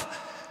enough.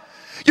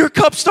 Your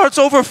cup starts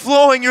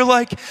overflowing. You're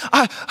like,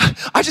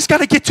 I just got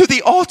to get to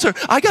the altar.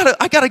 I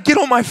gotta get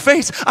on my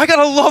face. I got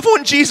to love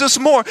on Jesus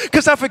more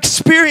because I've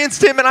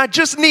experienced him and I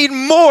just need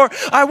more.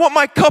 I want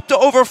my cup to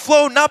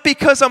overflow, not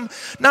because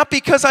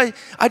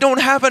I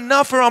don't have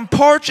enough or I'm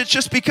parched. It's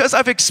just because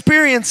I've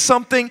experienced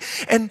something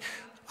and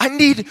I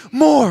need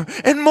more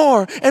and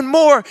more and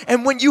more.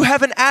 And when you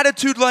have an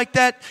attitude like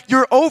that,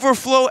 your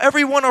overflow,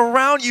 everyone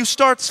around you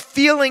starts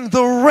feeling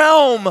the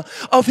realm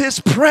of his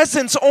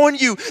presence on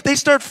you. They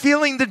start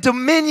feeling the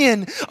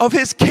dominion of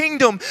his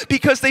kingdom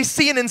because they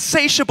see an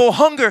insatiable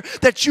hunger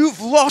that you've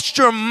lost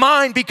your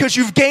mind because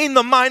you've gained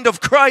the mind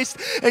of Christ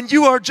and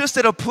you are just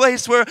at a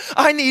place where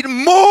I need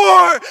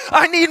more.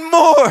 I need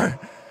more.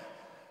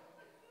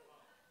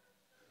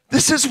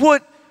 This is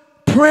what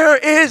prayer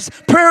is.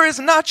 Prayer is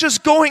not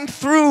just going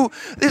through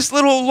this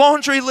little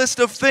laundry list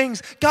of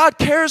things. God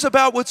cares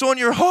about what's on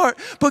your heart.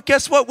 But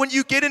guess what? When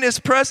you get in his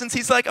presence,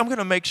 he's like, I'm going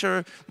to make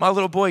sure my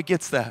little boy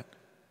gets that.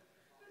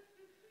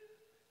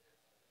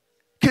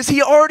 Because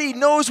he already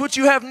knows what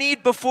you have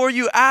need before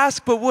you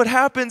ask. But what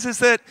happens is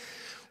that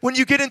when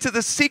you get into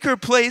the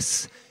secret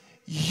place,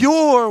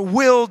 your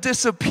will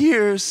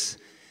disappears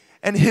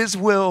and his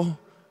will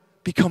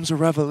becomes a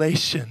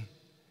revelation.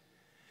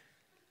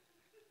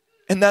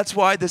 And that's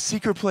why the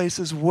secret place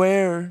is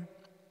where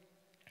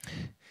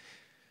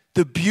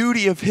the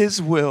beauty of his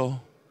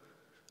will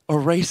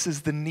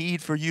erases the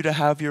need for you to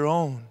have your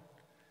own.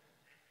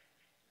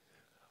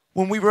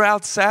 When we were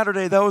out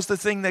Saturday, that was the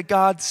thing that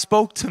God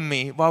spoke to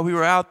me while we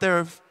were out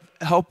there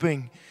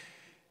helping.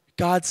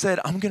 God said,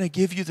 I'm going to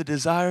give you the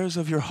desires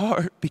of your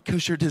heart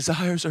because your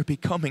desires are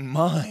becoming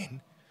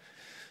mine.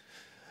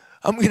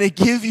 I'm going to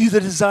give you the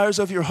desires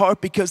of your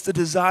heart because the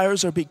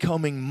desires are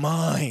becoming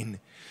mine.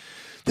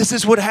 This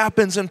is what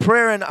happens in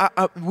prayer, and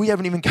we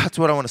haven't even got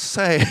to what I want to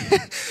say.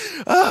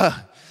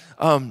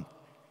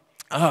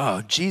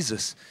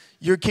 Jesus,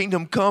 your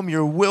kingdom come,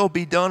 your will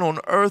be done on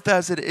earth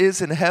as it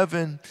is in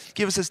heaven.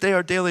 Give us this day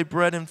our daily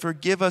bread and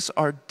forgive us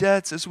our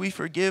debts as we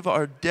forgive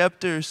our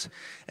debtors.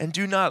 And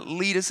do not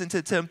lead us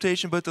into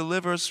temptation, but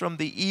deliver us from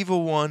the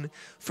evil one.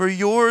 For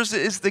yours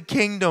is the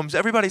kingdom.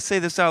 Everybody say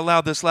this out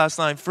loud, this last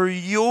line. For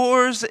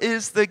yours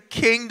is the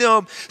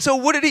kingdom. So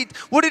what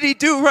did he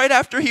do right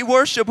after he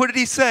worshiped? What did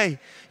he say?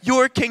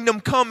 Your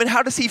kingdom come. And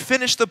how does he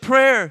finish the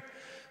prayer?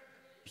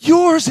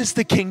 Yours is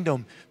the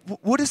kingdom.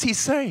 What is he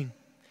saying?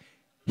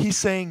 He's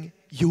saying,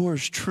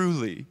 yours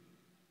truly.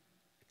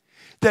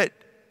 That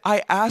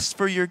I asked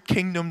for your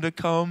kingdom to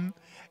come,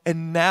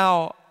 and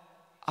now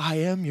I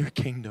am your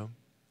kingdom.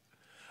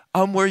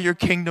 I'm where your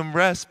kingdom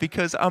rests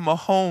because I'm a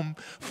home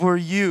for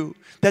you.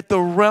 That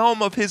the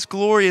realm of his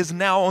glory is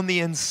now on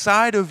the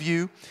inside of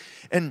you.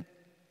 And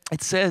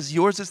it says,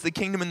 yours is the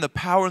kingdom and the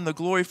power and the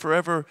glory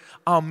forever.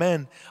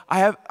 Amen.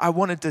 I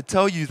wanted to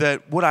tell you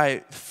that what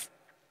I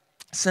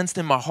sensed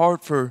in my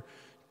heart for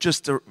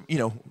just,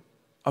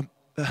 I'm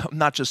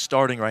not just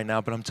starting right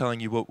now, but I'm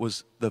telling you what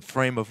was the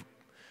frame of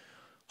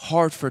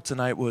heart for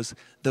tonight was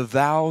the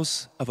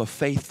vows of a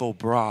faithful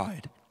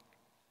bride.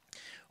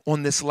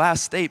 On this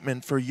last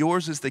statement, for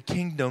yours is the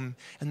kingdom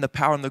and the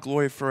power and the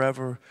glory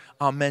forever.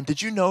 Amen.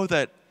 Did you know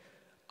that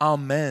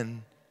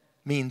amen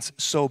means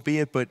so be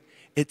it, but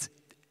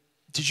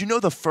did you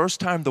know the first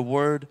time the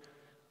word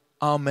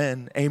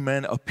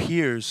amen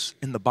appears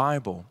in the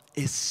Bible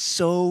is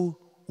so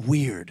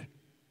weird?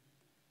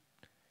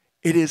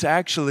 It is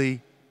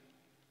actually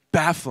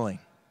baffling.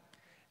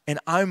 And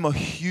I'm a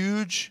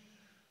huge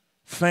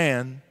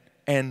fan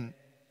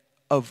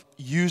of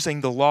using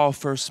the law of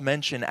first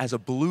mention as a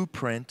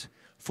blueprint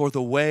for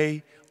the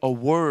way a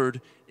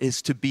word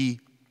is to be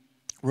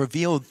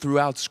revealed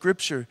throughout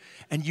Scripture.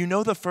 And you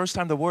know the first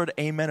time the word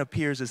amen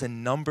appears is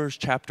in Numbers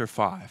chapter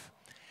 5.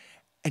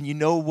 And you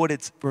know what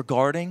it's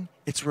regarding?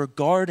 It's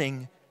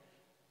regarding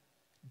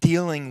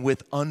dealing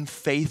with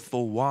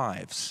unfaithful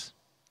wives.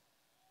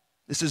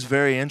 This is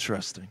very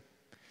interesting.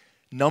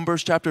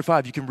 Numbers chapter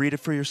 5, you can read it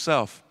for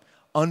yourself.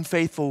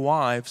 Unfaithful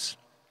wives,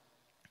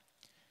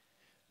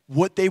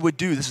 what they would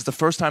do, this is the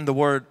first time the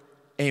word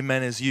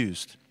amen is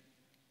used.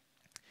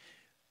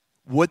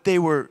 What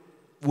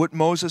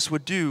Moses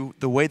would do,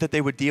 the way that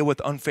they would deal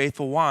with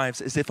unfaithful wives,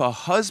 is if a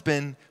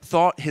husband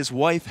thought his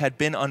wife had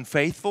been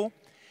unfaithful,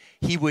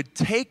 he would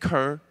take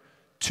her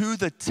to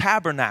the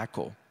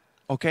tabernacle,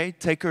 okay?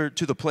 Take her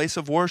to the place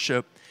of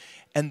worship,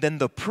 and then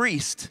the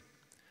priest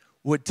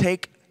would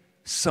take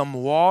some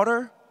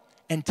water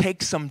and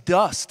take some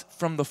dust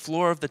from the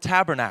floor of the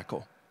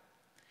tabernacle.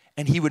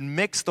 And he would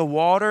mix the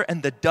water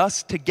and the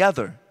dust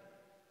together.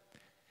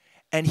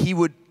 And he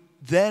would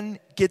then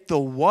get the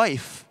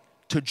wife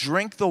to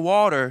drink the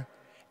water.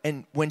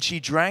 And when she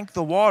drank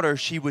the water,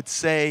 she would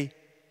say,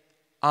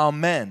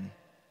 Amen.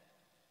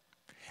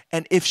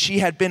 And if she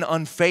had been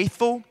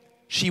unfaithful,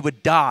 she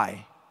would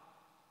die.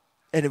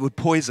 And it would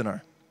poison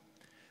her.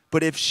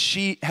 But if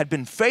she had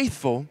been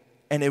faithful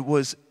and it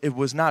was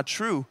not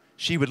true,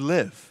 she would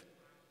live.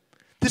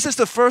 This is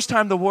the first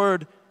time the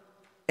word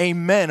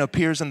amen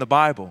appears in the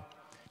Bible.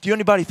 Do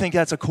anybody think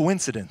that's a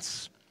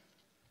coincidence?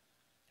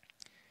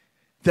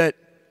 That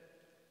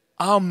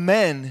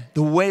amen,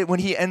 the way when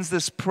he ends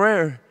this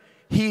prayer,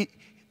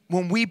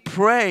 when we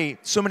pray,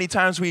 so many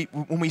times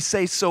when we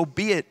say so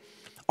be it,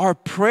 our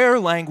prayer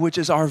language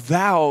is our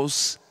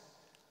vows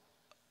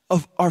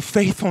of our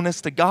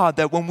faithfulness to God.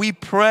 That when we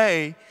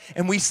pray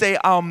and we say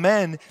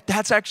amen,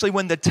 that's actually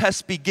when the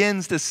test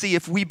begins to see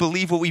if we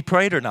believe what we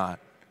prayed or not.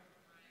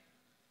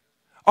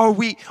 Are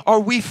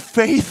we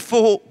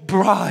faithful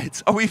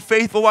brides? Are we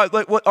faithful wives?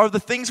 Like, what are the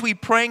things we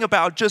praying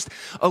about just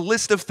a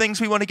list of things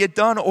we want to get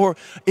done? Or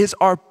is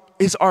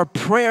our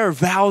prayer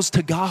vows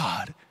to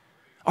God?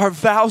 Our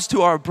vows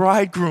to our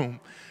bridegroom?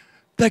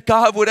 That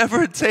God,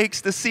 whatever it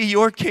takes to see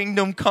your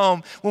kingdom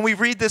come. When we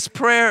read this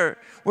prayer,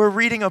 we're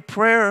reading a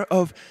prayer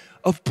of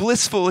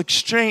blissful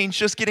exchange,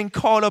 just getting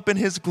caught up in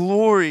his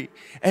glory.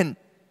 And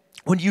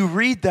when you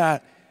read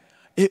that,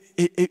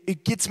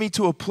 it gets me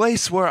to a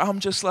place where I'm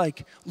just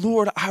like,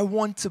 Lord, I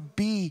want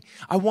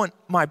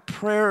my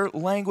prayer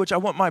language, I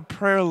want my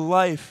prayer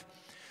life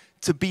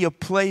to be a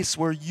place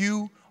where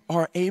you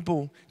are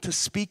able to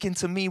speak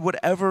into me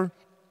whatever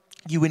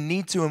you would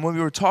need to. And when we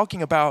were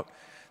talking about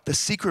the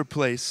secret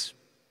place,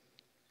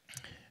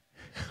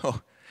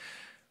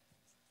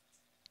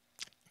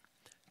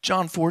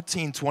 John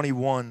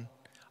 14:21.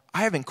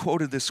 I haven't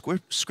quoted this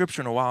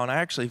scripture in a while, and I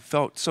actually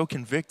felt so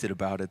convicted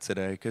about it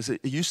today because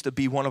it used to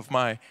be one of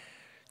my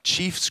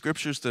chief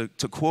scriptures to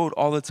quote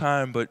all the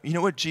time. But you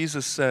know what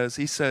Jesus says?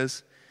 He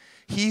says,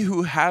 "He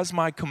who has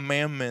my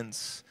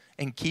commandments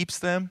and keeps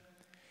them,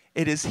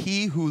 it is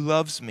he who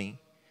loves me.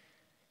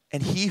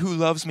 And he who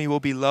loves me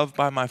will be loved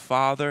by my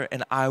Father,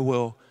 and I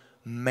will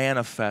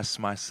manifest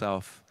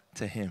myself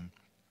to him."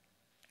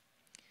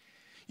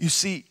 You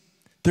see,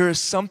 there is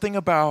something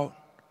about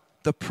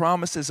the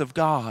promises of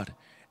God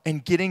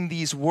and getting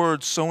these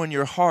words so in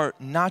your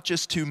heart, not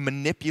just to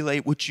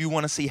manipulate what you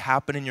want to see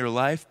happen in your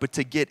life, but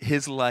to get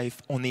his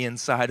life on the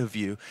inside of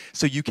you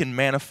so you can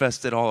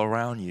manifest it all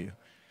around you.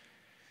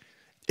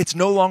 It's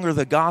no longer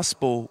the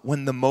gospel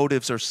when the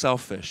motives are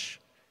selfish.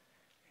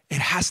 It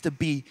has to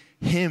be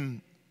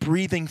him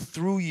breathing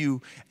through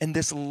you and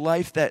this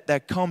life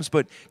that comes.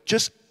 But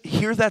just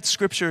hear that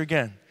scripture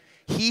again.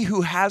 He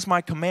who has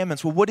my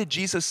commandments. Well, what did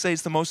Jesus say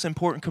is the most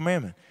important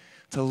commandment?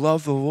 To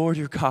love the Lord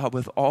your God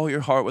with all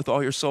your heart, with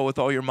all your soul, with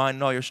all your mind,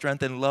 and all your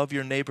strength, and love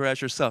your neighbor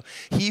as yourself.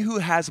 He who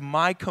has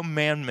my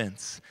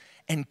commandments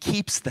and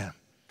keeps them,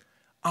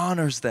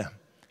 honors them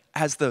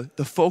as the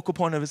focal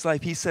point of his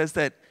life. He says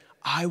that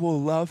I will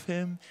love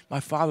him,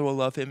 my Father will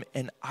love him,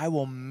 and I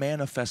will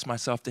manifest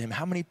myself to him.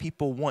 How many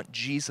people want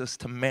Jesus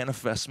to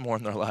manifest more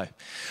in their life?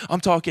 I'm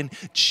talking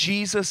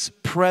Jesus'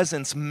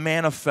 presence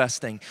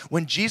manifesting.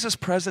 When Jesus'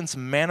 presence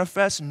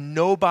manifests,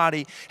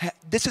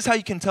 this is how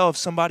you can tell if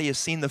somebody has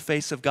seen the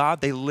face of God.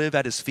 They live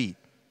at his feet.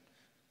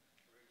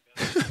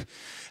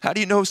 How do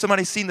you know if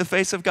somebody's seen the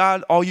face of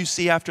God? All you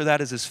see after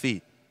that is his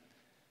feet.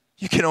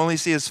 You can only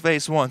see his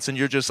face once, and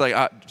you're just like,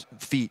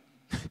 feet.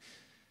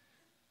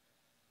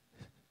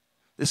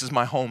 This is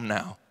my home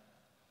now.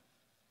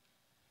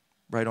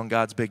 Right on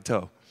God's big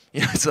toe.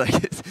 You know, it's like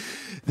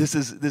this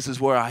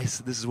is where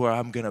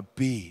I'm gonna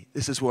be.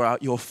 This is where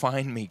you'll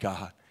find me,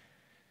 God.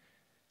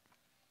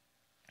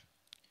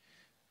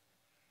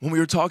 When we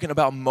were talking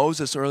about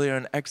Moses earlier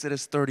in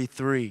Exodus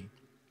 33,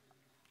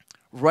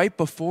 right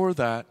before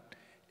that,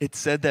 it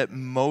said that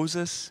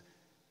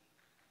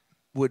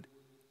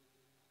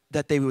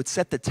they would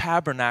set the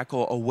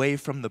tabernacle away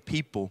from the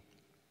people,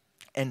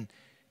 and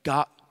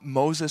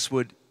Moses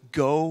would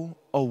go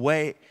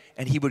away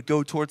and he would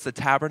go towards the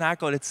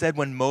tabernacle. And it said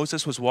when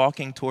Moses was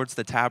walking towards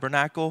the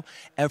tabernacle,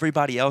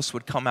 everybody else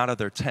would come out of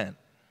their tent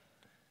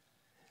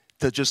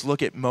to just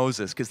look at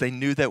Moses, because they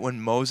knew that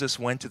when Moses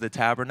went to the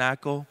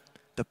tabernacle,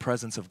 the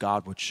presence of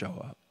God would show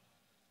up.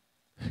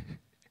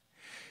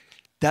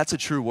 That's a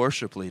true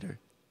worship leader.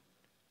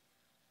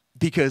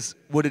 Because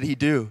what did he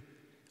do?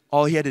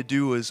 All he had to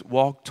do was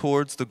walk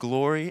towards the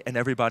glory, and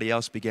everybody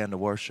else began to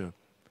worship.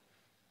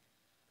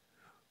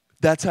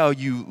 That's how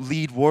you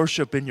lead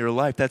worship in your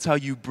life. That's how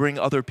you bring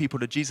other people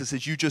to Jesus,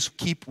 is you just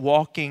keep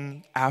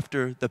walking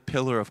after the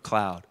pillar of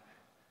cloud.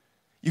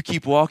 You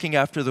keep walking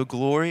after the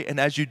glory, and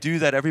as you do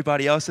that,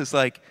 everybody else is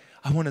like,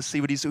 I want to see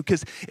what he's doing.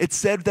 Because it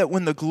said that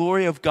when the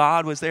glory of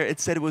God was there,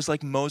 it said it was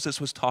like Moses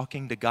was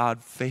talking to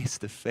God face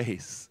to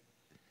face.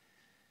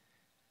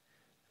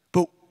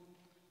 But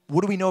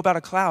what do we know about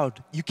a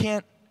cloud? You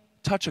can't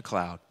touch a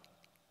cloud.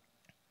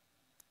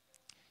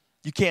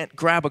 You can't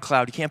grab a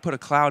cloud. You can't put a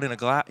cloud in a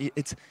glass.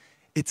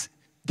 It's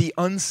the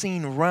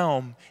unseen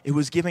realm. It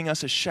was giving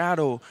us a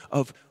shadow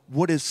of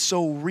what is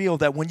so real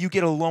that when you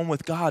get alone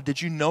with God,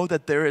 did you know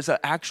that there is an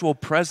actual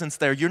presence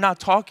there? You're not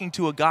talking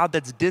to a God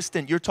that's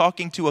distant. You're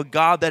talking to a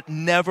God that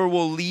never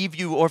will leave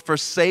you or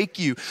forsake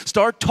you.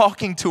 Start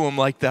talking to him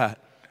like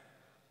that.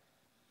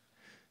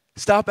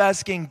 Stop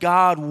asking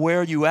God,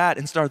 where are you at?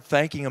 And start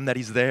thanking him that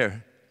he's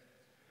there.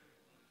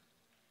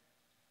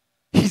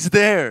 He's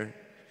there.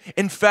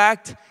 In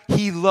fact,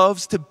 he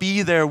loves to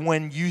be there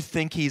when you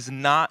think he's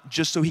not,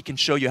 just so he can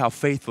show you how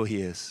faithful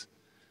he is.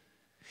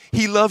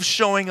 He loves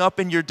showing up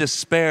in your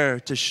despair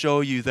to show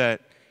you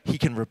that he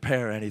can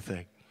repair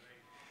anything.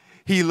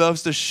 He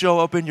loves to show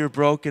up in your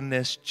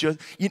brokenness.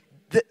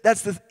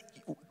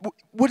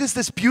 What is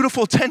this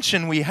beautiful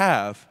tension we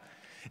have?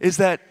 Is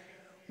that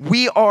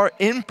we are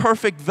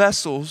imperfect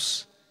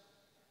vessels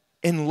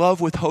in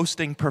love with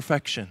hosting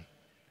perfection.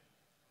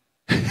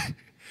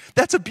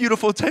 That's a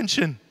beautiful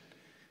tension.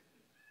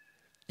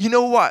 You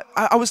know what?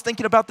 I was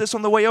thinking about this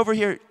on the way over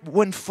here.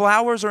 When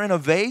flowers are in a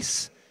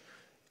vase,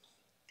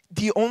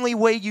 the only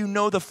way you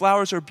know the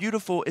flowers are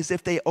beautiful is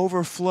if they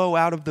overflow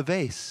out of the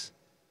vase.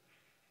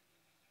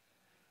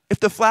 If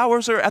the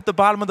flowers are at the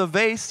bottom of the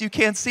vase, you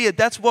can't see it.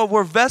 That's what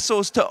we're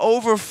vessels to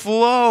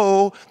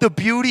overflow the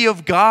beauty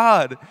of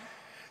God.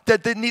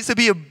 That there needs to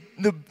be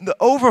the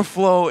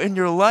overflow in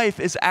your life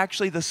is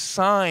actually the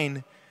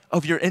sign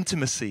of your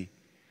intimacy.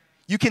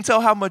 You can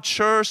tell how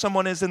mature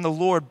someone is in the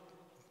Lord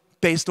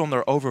based on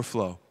their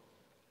overflow.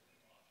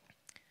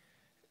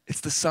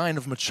 It's the sign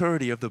of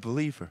maturity of the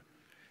believer.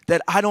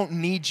 That I don't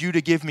need you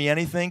to give me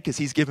anything because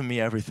He's given me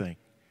everything.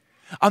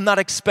 I'm not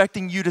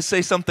expecting you to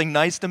say something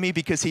nice to me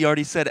because He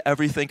already said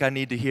everything I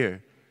need to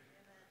hear.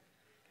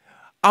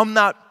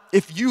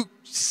 If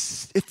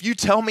you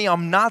tell me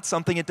I'm not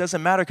something, it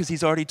doesn't matter because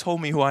He's already told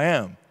me who I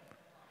am.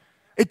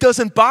 It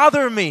doesn't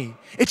bother me.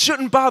 It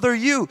shouldn't bother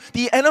you.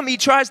 The enemy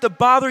tries to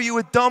bother you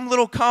with dumb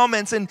little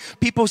comments and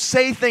people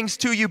say things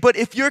to you, but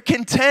if you're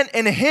content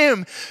in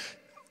Him,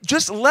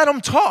 just let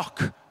them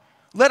talk.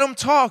 Let them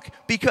talk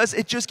because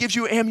it just gives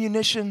you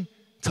ammunition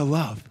to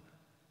love.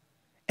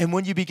 And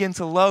when you begin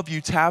to love, you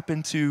tap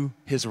into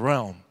His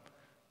realm.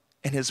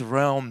 And His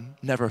realm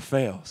never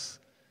fails.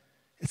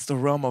 It's the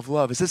realm of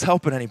love. Is this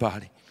helping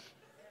anybody?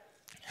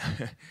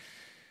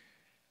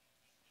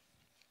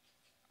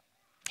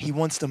 He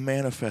wants to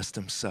manifest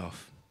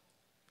Himself.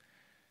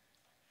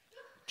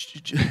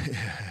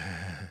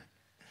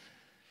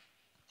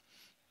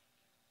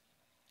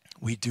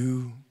 We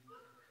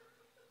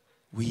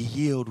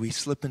yield, we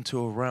slip into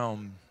a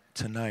realm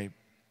tonight.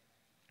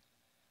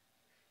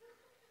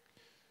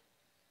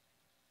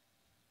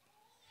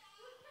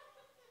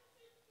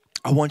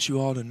 I want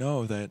you all to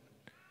know that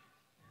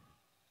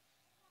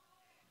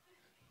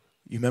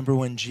you remember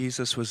when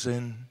Jesus was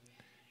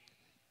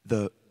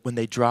when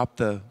they dropped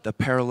the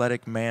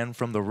paralytic man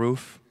from the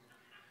roof?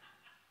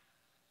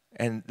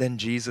 And then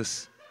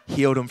Jesus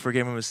healed him,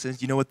 forgave him his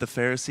sins. You know what the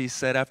Pharisees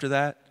said after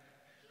that?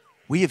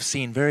 We have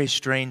seen very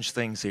strange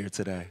things here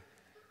today.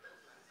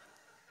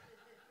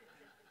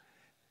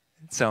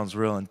 It sounds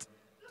real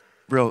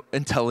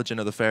intelligent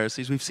of the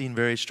Pharisees. We've seen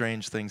very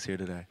strange things here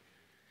today.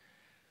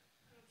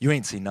 You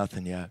ain't seen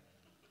nothing yet.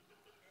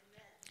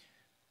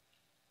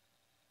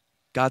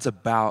 God's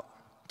about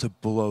to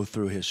blow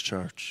through His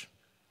church.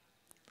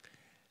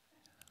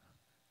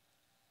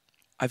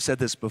 I've said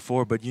this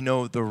before, but you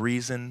know the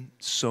reason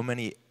so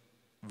many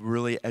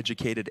really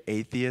educated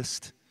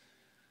atheists,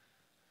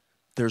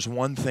 there's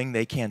one thing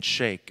they can't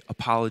shake,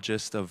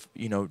 apologists of,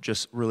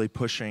 just really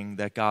pushing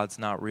that God's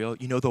not real.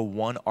 You know the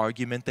one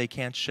argument they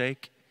can't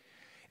shake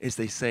is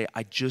they say,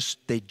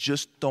 they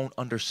just don't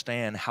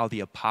understand how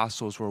the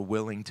apostles were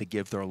willing to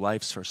give their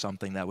lives for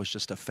something that was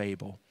just a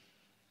fable.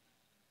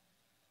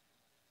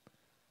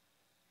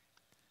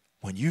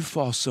 When you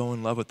fall so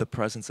in love with the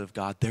presence of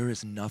God, there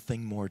is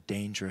nothing more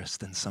dangerous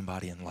than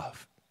somebody in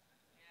love.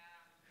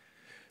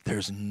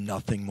 There's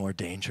nothing more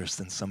dangerous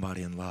than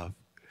somebody in love.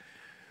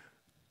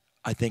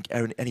 I think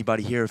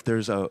anybody here, if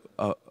there's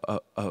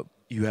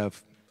you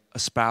have a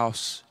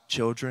spouse,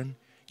 children,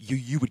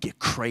 you would get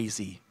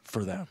crazy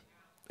for them.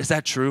 Is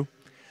that true?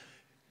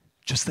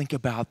 Just think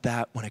about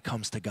that when it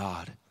comes to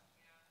God.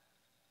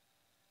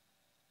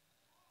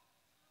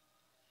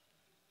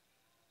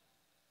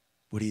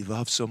 Would He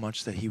love so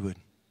much that He would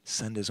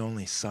send His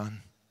only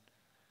Son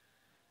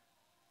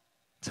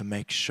to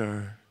make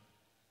sure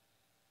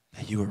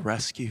that you were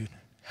rescued,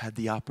 had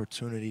the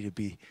opportunity to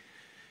be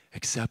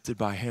accepted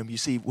by Him? You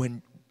see,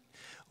 when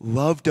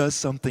love does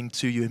something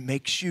to you, it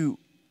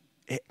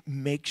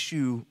makes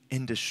you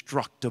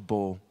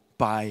indestructible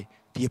by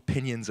the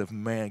opinions of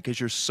man, because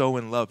you're so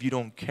in love, you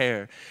don't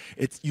care.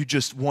 You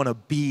just want to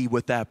be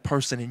with that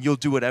person, and you'll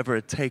do whatever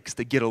it takes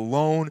to get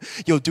alone.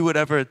 You'll do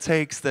whatever it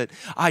takes that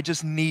I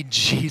just need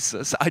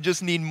Jesus. I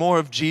just need more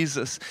of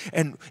Jesus.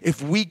 And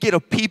if we get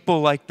a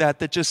people like that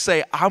just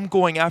say, I'm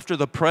going after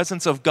the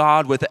presence of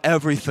God with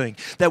everything,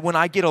 that when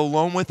I get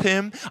alone with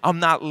Him, I'm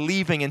not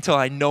leaving until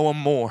I know Him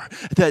more,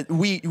 that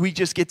we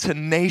just get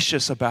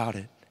tenacious about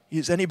it.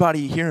 Is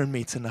anybody hearing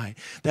me tonight?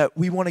 That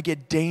we want to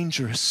get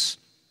dangerously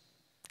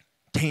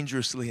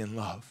in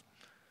love.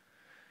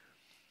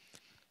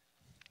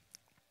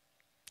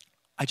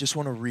 I just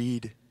want to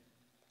read.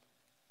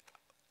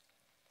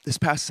 This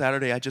past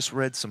Saturday, I just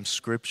read some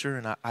scripture,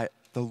 and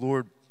the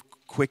Lord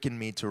quickened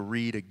me to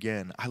read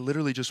again. I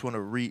literally just want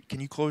to read. Can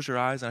you close your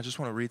eyes? And I just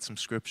want to read some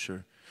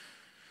scripture.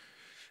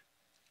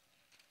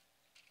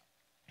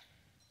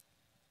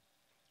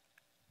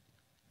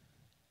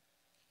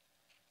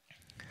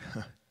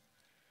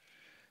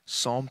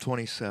 Psalm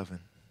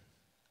 27.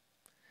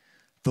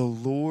 The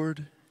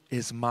Lord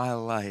is my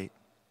light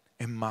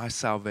and my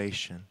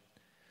salvation.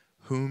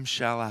 Whom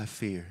shall I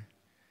fear?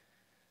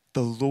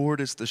 The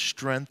Lord is the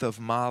strength of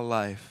my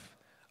life.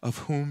 Of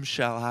whom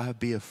shall I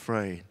be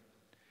afraid?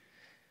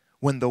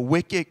 When the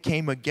wicked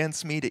came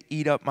against me to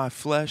eat up my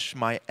flesh,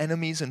 my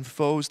enemies and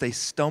foes, they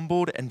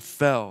stumbled and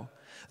fell.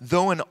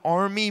 Though an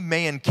army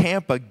may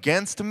encamp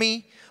against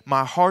me,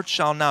 my heart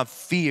shall not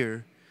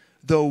fear.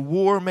 Though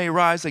war may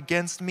rise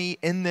against me,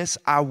 in this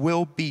I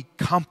will be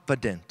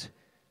confident.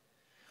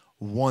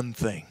 One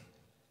thing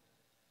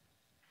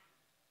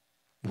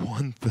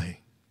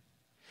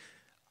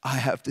I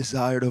have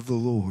desired of the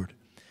Lord,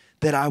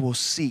 that I will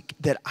seek,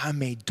 that I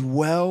may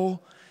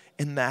dwell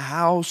in the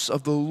house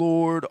of the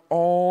Lord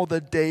all the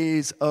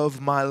days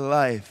of my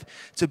life,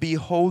 to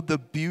behold the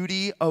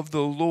beauty of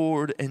the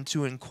Lord and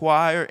to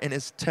inquire in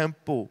his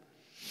temple.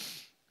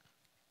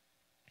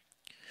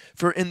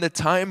 For in the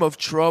time of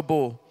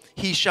trouble,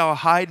 he shall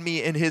hide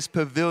me in his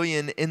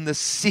pavilion, in the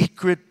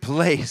secret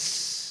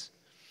place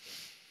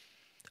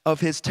of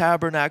his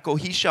tabernacle.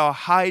 He shall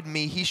hide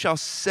me. He shall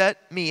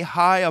set me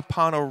high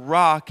upon a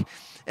rock.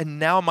 And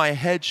now my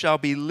head shall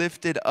be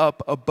lifted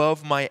up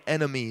above my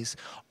enemies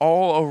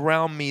all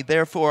around me.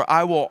 Therefore,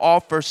 I will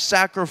offer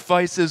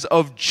sacrifices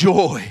of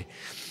joy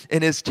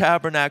in his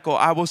tabernacle.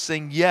 I will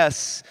sing,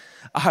 yes,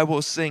 I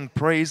will sing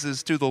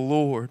praises to the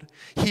Lord.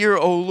 Hear,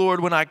 O Lord,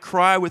 when I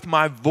cry with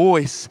my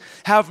voice.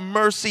 Have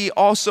mercy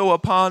also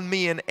upon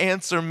me and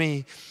answer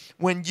me.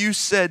 When you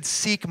said,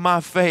 seek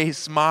my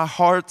face, my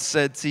heart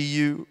said to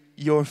you,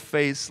 your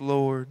face,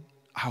 Lord,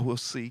 I will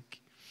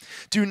seek.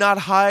 Do not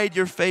hide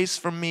your face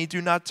from me. Do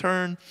not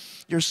turn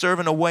your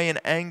servant away in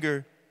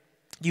anger.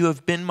 You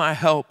have been my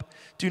help.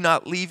 Do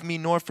not leave me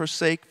nor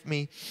forsake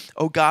me,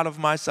 O God of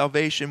my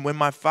salvation. When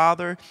my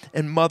father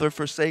and mother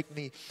forsake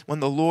me, when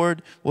the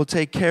Lord will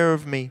take care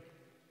of me.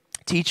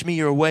 Teach me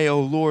your way, O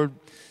Lord,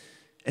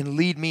 and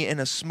lead me in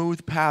a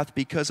smooth path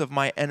because of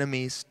my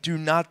enemies. Do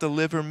not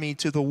deliver me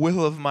to the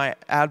will of my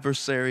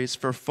adversaries,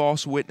 for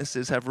false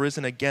witnesses have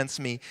risen against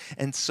me,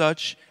 and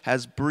such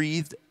has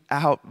breathed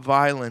out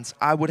violence.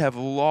 I would have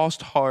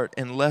lost heart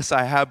unless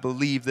I had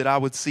believed that I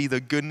would see the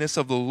goodness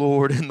of the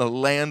Lord in the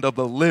land of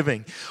the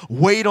living.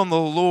 Wait on the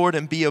Lord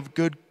and be of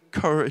good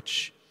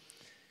courage,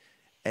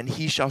 and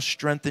he shall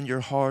strengthen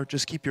your heart.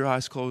 Just keep your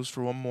eyes closed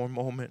for one more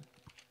moment.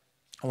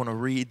 I want to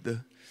read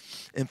the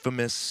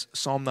infamous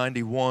Psalm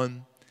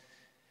 91,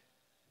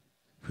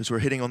 because we're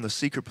hitting on the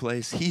secret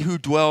place. He who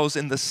dwells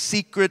in the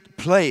secret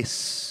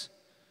place.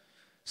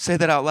 Say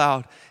that out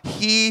loud.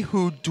 He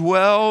who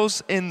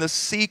dwells in the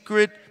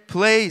secret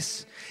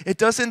place. It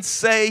doesn't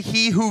say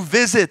he who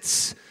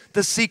visits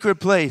the secret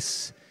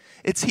place.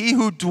 It's he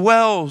who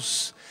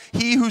dwells.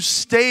 He who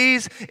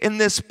stays in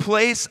this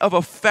place of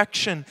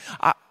affection.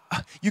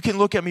 You can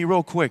look at me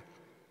real quick.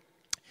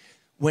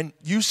 When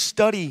you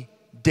study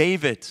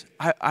David,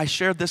 I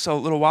shared this a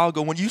little while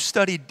ago. When you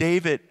study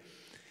David,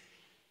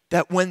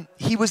 that when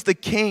he was the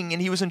king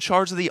and he was in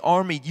charge of the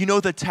army, you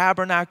know the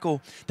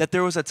tabernacle, that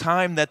there was a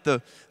time that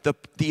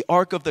the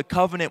Ark of the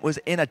Covenant was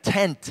in a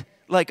tent.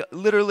 Like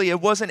literally,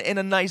 it wasn't in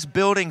a nice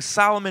building.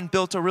 Solomon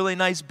built a really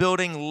nice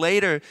building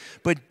later,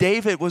 but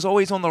David was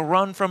always on the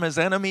run from his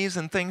enemies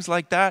and things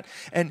like that.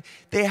 And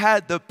they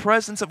had the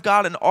presence of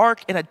God, an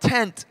ark in a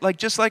tent, like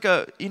just like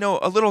a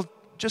little,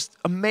 just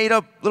a made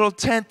up little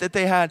tent that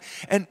they had.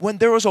 And when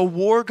there was a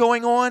war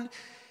going on,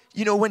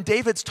 when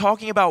David's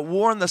talking about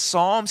war in the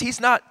Psalms, he's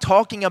not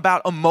talking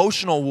about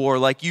emotional war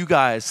like you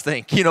guys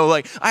think.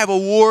 Like, I have a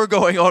war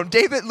going on.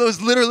 David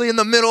was literally in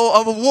the middle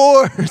of a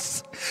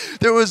wars.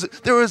 There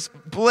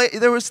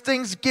was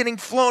things getting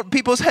flown,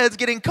 people's heads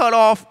getting cut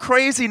off,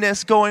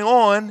 craziness going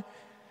on.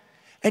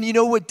 And you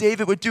know what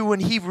David would do when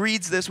he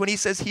reads this, when he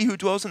says, he who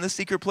dwells in the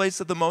secret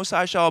place of the Most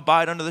High shall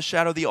abide under the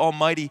shadow of the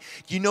Almighty.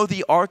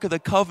 The Ark of the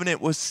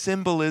Covenant was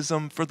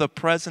symbolism for the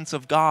presence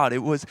of God.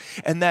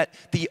 And that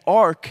the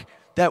Ark,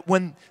 that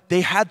when they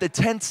had the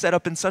tent set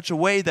up in such a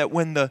way that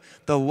when the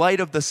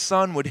light of the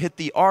sun would hit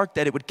the ark,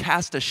 that it would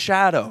cast a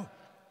shadow.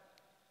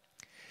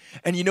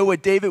 And you know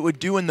what David would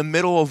do in the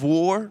middle of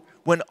war?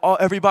 When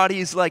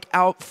everybody's like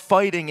out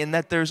fighting and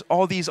that there's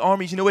all these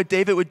armies, you know what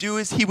David would do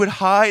is he would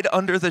hide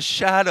under the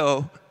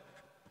shadow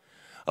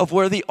of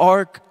where the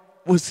ark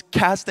was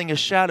casting a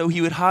shadow.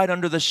 He would hide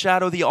under the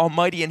shadow of the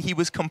Almighty, and he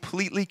was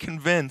completely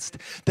convinced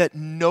that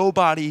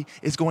nobody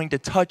is going to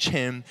touch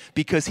him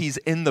because he's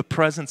in the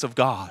presence of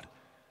God.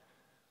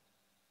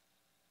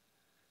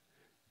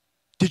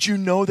 Did you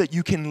know that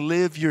you can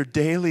live your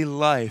daily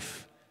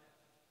life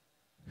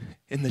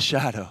in the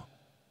shadow?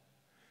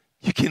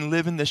 You can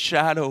live in the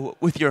shadow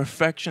with your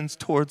affections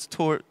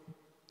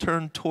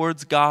turned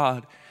towards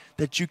God,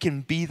 that you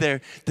can be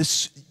there.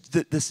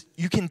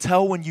 You can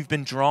tell when you've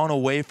been drawn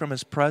away from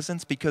his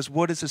presence, because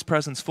what is his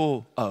presence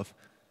full of?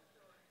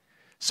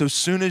 So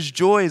soon as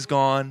joy is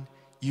gone,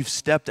 you've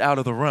stepped out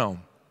of the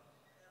realm.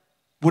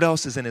 What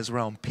else is in his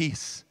realm?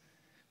 Peace.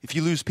 If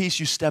you lose peace,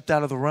 you stepped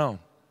out of the realm.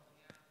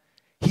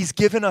 He's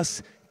given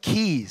us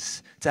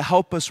keys to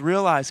help us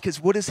realize,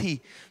 because what does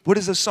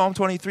the Psalm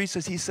 23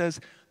 says? He says,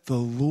 the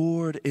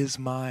Lord is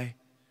my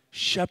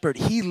shepherd.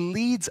 He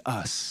leads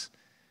us.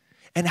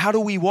 And how do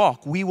we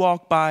walk? We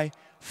walk by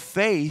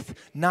faith,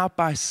 not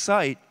by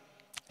sight.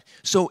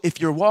 So if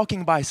you're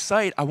walking by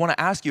sight, I want to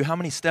ask you, how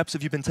many steps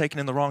have you been taking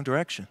in the wrong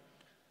direction?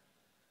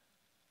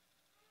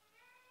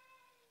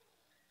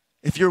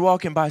 If you're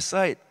walking by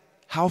sight,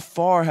 how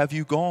far have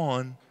you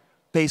gone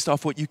based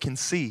off what you can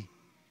see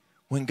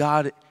when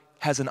God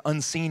has an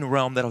unseen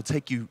realm that'll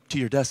take you to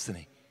your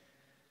destiny,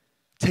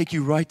 take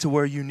you right to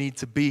where you need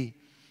to be?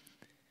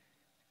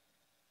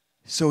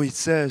 So he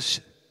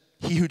says,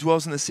 he who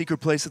dwells in the secret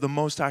place of the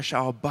Most High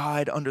shall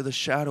abide under the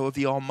shadow of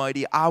the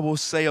Almighty. I will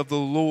say of the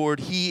Lord,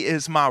 he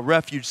is my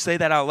refuge. Say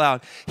that out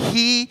loud.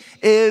 He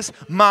is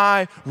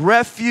my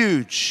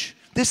refuge.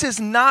 This is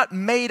not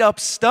made up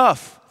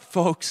stuff,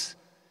 folks.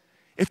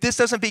 If this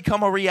doesn't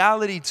become a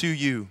reality to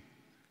you,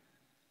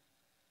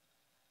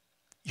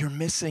 you're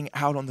missing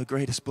out on the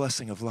greatest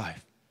blessing of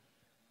life,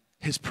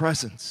 his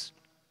presence.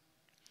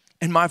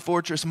 And my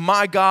fortress,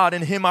 my God,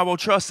 in him I will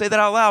trust. Say that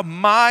out loud.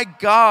 My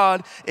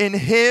God, in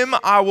him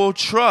I will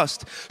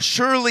trust.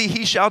 Surely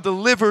he shall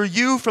deliver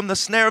you from the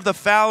snare of the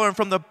fowler and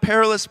from the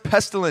perilous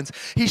pestilence.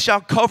 He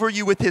shall cover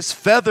you with his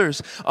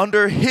feathers.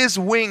 Under his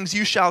wings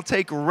you shall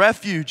take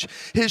refuge.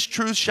 His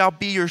truth shall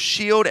be your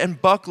shield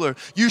and buckler.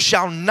 You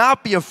shall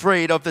not be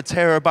afraid of the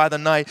terror by the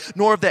night,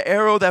 nor of the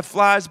arrow that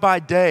flies by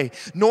day,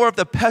 nor of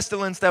the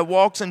pestilence that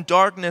walks in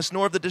darkness,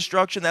 nor of the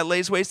destruction that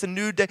lays waste in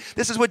noonday.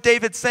 This is what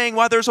David's saying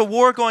while there's a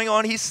war going on.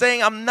 He's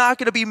saying, I'm not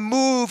going to be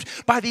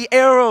moved by the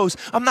arrows.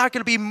 I'm not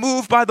going to be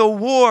moved by the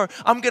war.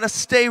 I'm going to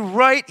stay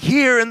right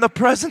here in the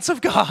presence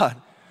of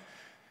God.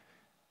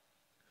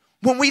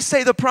 When we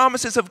say the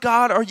promises of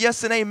God are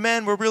yes and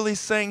amen, we're really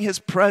saying his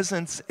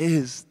presence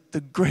is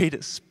the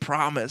greatest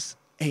promise.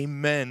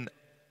 Amen.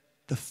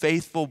 The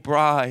faithful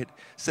bride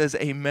says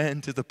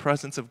amen to the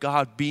presence of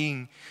God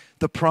being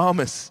the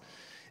promise.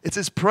 It's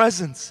his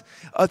presence.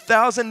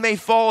 1,000 may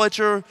fall at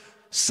your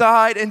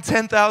side and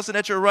 10,000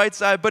 at your right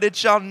side, but it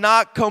shall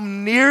not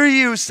come near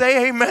you.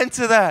 Say amen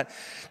to that.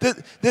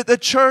 The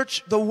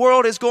church, the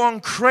world is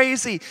going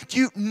crazy.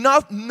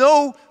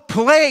 No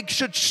plague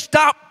should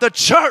stop the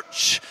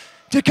church.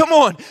 Come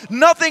on,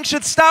 nothing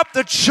should stop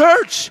the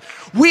church.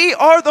 We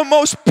are the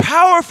most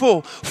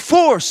powerful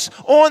force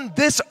on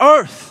this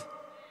earth.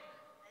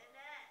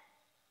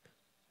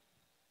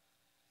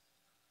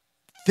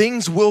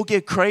 Things will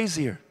get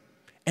crazier,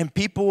 and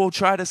people will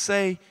try to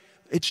say,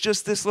 it's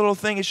just this little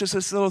thing, it's just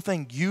this little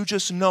thing. You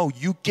just know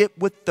you get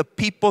with the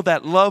people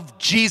that love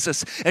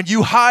Jesus and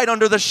you hide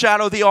under the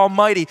shadow of the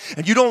Almighty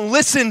and you don't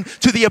listen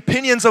to the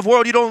opinions of the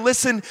world. You don't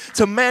listen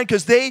to man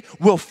because they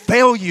will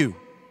fail you.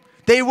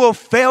 They will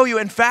fail you.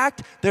 In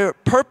fact, they're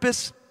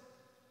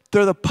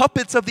the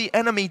puppets of the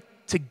enemy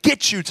to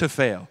get you to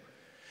fail.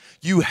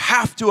 You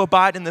have to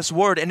abide in this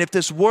word. And if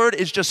this word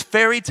is just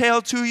fairy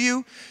tale to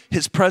you,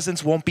 his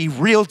presence won't be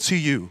real to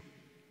you.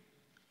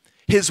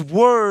 His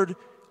word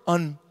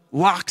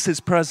unlocks his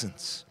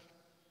presence.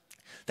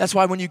 That's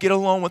why when you get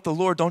alone with the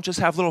Lord, don't just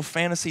have little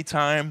fantasy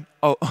time.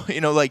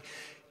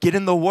 Get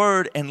in the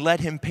word and let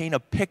him paint a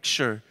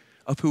picture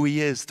of who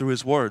he is through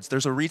his words.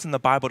 There's a reason the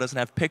Bible doesn't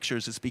have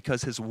pictures. It's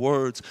because his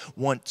words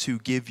want to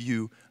give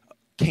you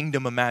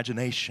kingdom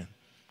imagination.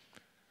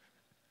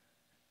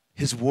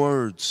 His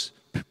words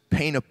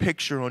paint a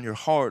picture on your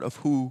heart of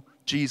who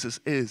Jesus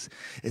is.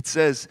 It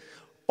says,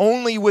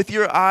 only with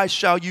your eyes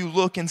shall you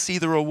look and see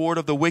the reward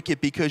of the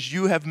wicked, because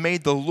you have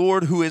made the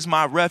Lord, who is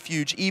my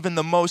refuge, even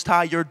the Most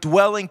High, your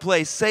dwelling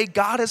place. Say,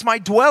 God is my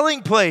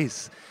dwelling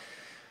place.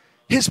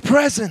 His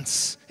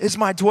presence is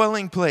my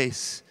dwelling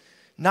place.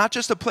 Not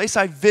just a place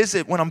I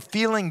visit when I'm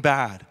feeling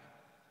bad.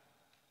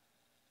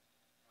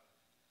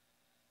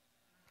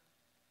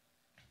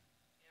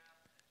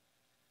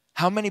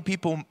 How many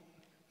people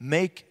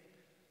make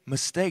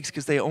mistakes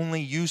because they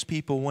only use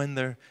people when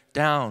they're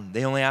down?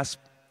 They only ask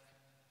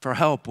for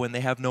help when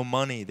they have no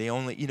money. They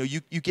only,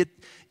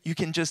 you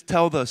can just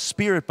tell the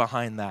spirit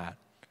behind that.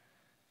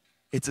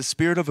 It's a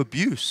spirit of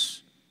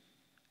abuse.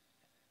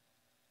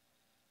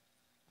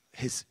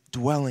 His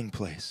dwelling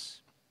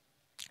place.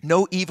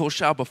 No evil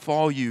shall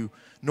befall you,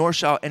 nor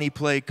shall any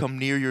plague come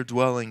near your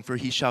dwelling, for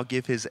he shall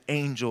give his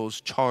angels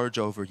charge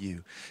over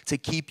you, to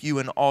keep you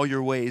in all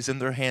your ways. In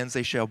their hands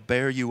they shall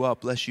bear you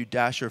up, lest you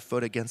dash your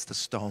foot against a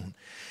stone.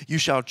 You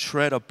shall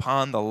tread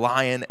upon the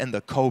lion and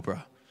the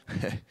cobra.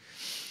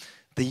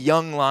 The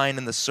young lion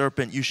and the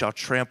serpent you shall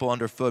trample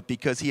underfoot,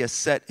 because he has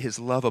set his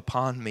love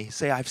upon me.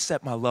 Say, I've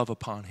set my love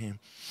upon him.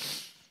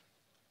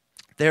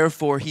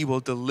 Therefore he will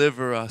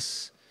deliver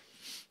us.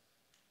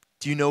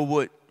 Do you know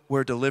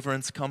where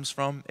deliverance comes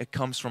from? It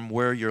comes from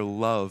where your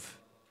love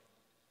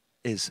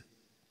is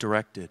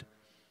directed.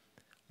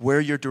 Where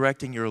you're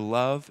directing your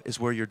love is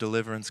where your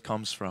deliverance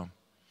comes from.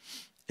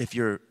 If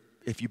you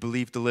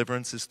believe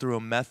deliverance is through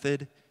a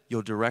method,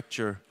 you'll direct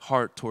your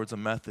heart towards a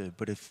method.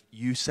 But if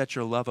you set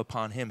your love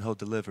upon him, he'll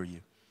deliver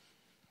you.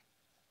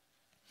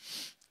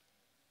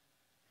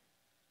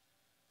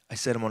 I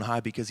set him on high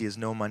because he has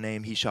known my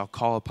name. He shall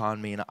call upon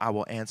me and I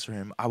will answer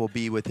him. I will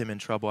be with him in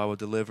trouble. I will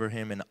deliver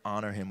him and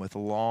honor him. With a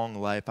long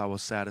life I will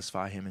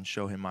satisfy him and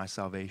show him my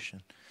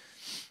salvation.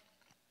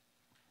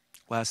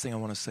 Last thing I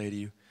want to say to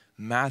you,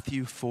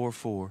 Matthew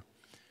 4:4.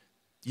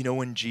 You know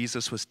when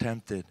Jesus was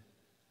tempted,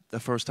 the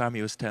first time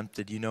he was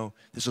tempted,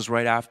 this was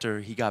right after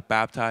he got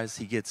baptized.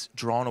 He gets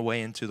drawn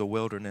away into the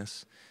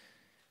wilderness.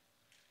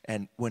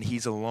 And when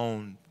he's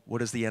alone, what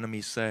does the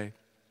enemy say?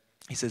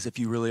 He says, if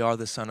you really are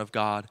the Son of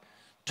God,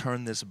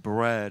 turn this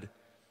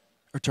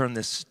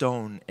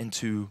stone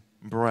into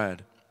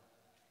bread.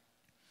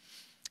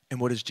 And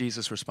what does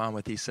Jesus respond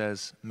with? He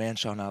says, man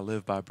shall not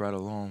live by bread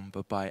alone,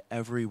 but by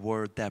every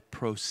word that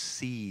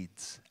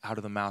proceeds out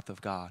of the mouth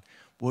of God.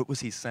 What was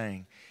he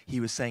saying?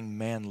 He was saying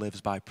man lives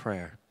by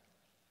prayer.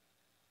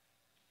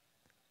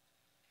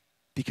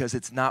 Because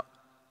it's not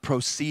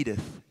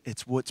proceedeth,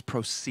 it's what's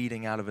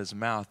proceeding out of his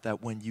mouth,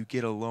 that when you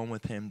get alone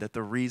with him, that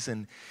the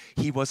reason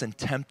he wasn't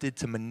tempted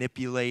to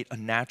manipulate a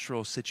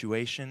natural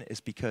situation is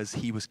because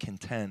he was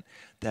content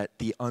that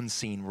the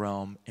unseen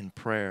realm in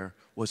prayer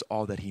was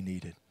all that he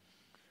needed.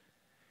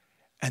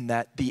 And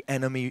that the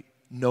enemy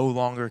no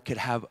longer could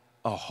have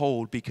a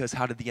hold, because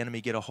how did the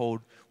enemy get a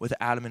hold with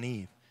Adam and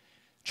Eve?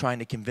 Trying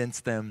to convince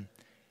them,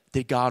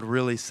 did God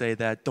really say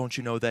that? Don't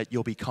you know that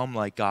you'll become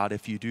like God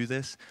if you do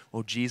this?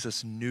 Well,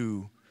 Jesus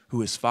knew who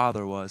his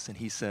Father was, and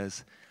he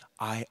says,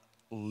 I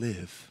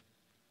live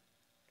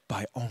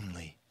by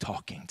only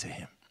talking to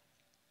him.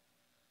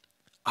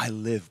 I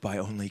live by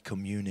only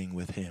communing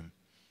with him.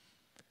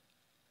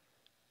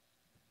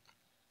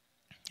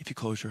 If you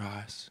close your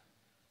eyes.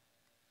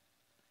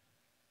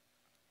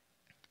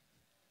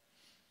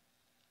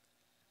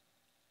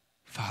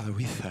 Father,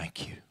 we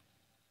thank you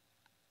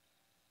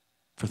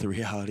for the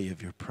reality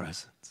of your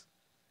presence.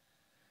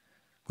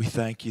 We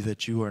thank you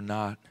that you are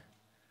not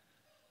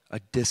a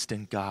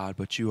distant God,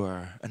 but you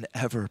are an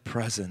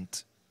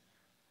ever-present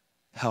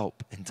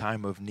help in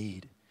time of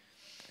need.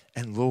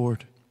 And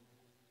Lord,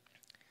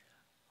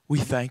 we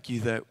thank you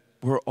that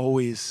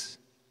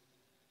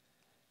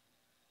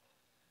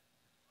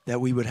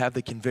we would have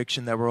the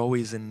conviction that we're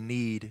always in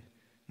need,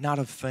 not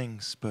of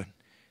things, but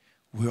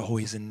we're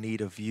always in need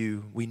of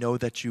you. We know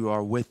that you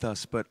are with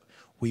us, but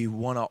we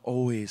want to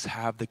always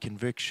have the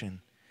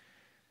conviction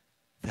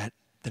that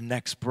the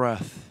next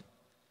breath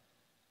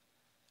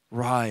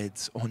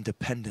rides on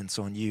dependence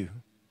on you.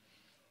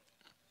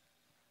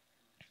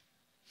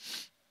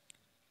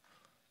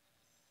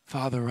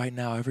 Father, right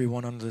now,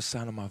 everyone under the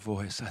sound of my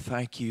voice, I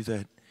thank you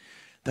that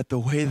the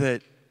way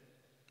that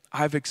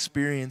I've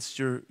experienced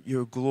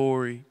your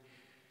glory,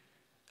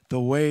 the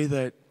way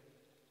that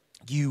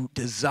you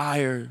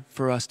desire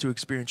for us to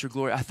experience your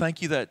glory. I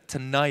thank you that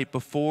tonight,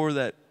 before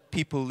that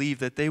people leave,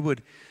 that they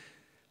would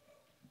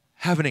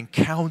have an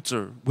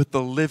encounter with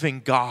the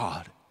living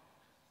God.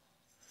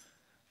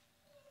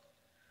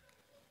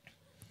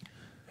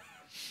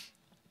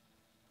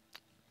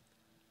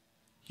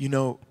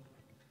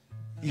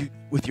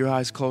 With your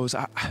eyes closed,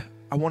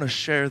 I want to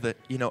share that,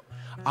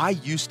 I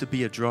used to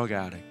be a drug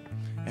addict.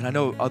 And I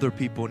know other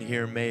people in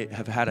here may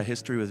have had a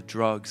history with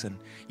drugs. And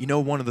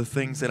one of the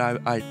things that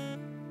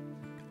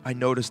I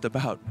noticed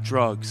about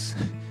drugs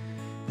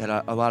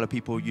that a lot of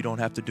people, you don't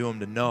have to do them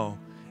to know,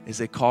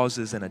 is it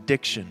causes an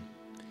addiction.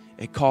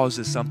 It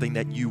causes something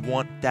that you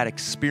want that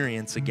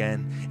experience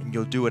again, and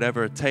you'll do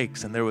whatever it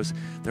takes. And there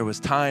was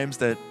times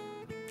that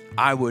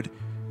I would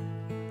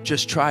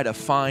just try to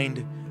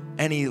find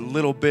any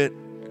little bit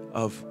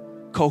of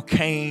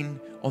cocaine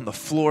on the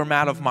floor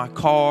mat of my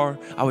car.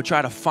 I would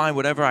try to find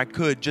whatever I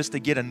could just to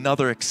get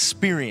another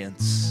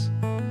experience.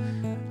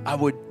 I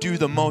would do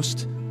the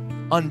most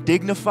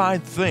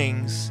undignified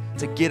things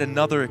to get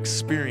another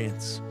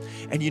experience.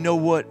 And you know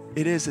what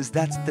it is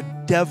that's the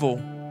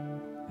devil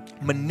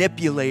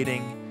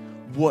manipulating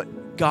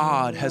what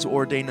God has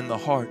ordained in the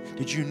heart.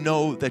 Did you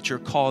know that you're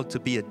called to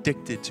be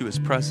addicted to his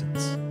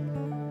presence?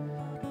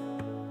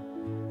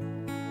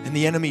 And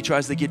the enemy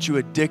tries to get you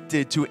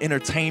addicted to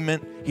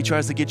entertainment. He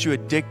tries to get you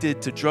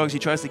addicted to drugs. He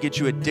tries to get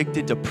you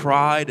addicted to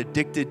pride,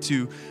 addicted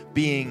to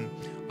being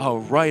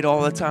right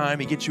all the time.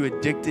 He gets you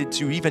addicted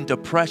to even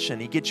depression.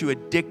 He gets you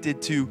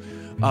addicted to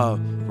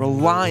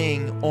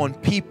relying on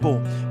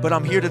people. But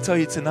I'm here to tell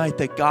you tonight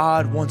that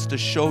God wants to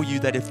show you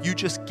that if you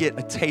just get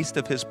a taste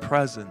of his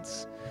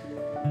presence,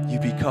 you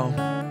become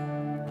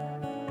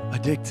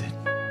addicted.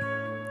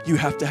 You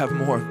have to have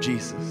more of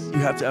Jesus. You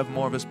have to have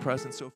more of his presence. So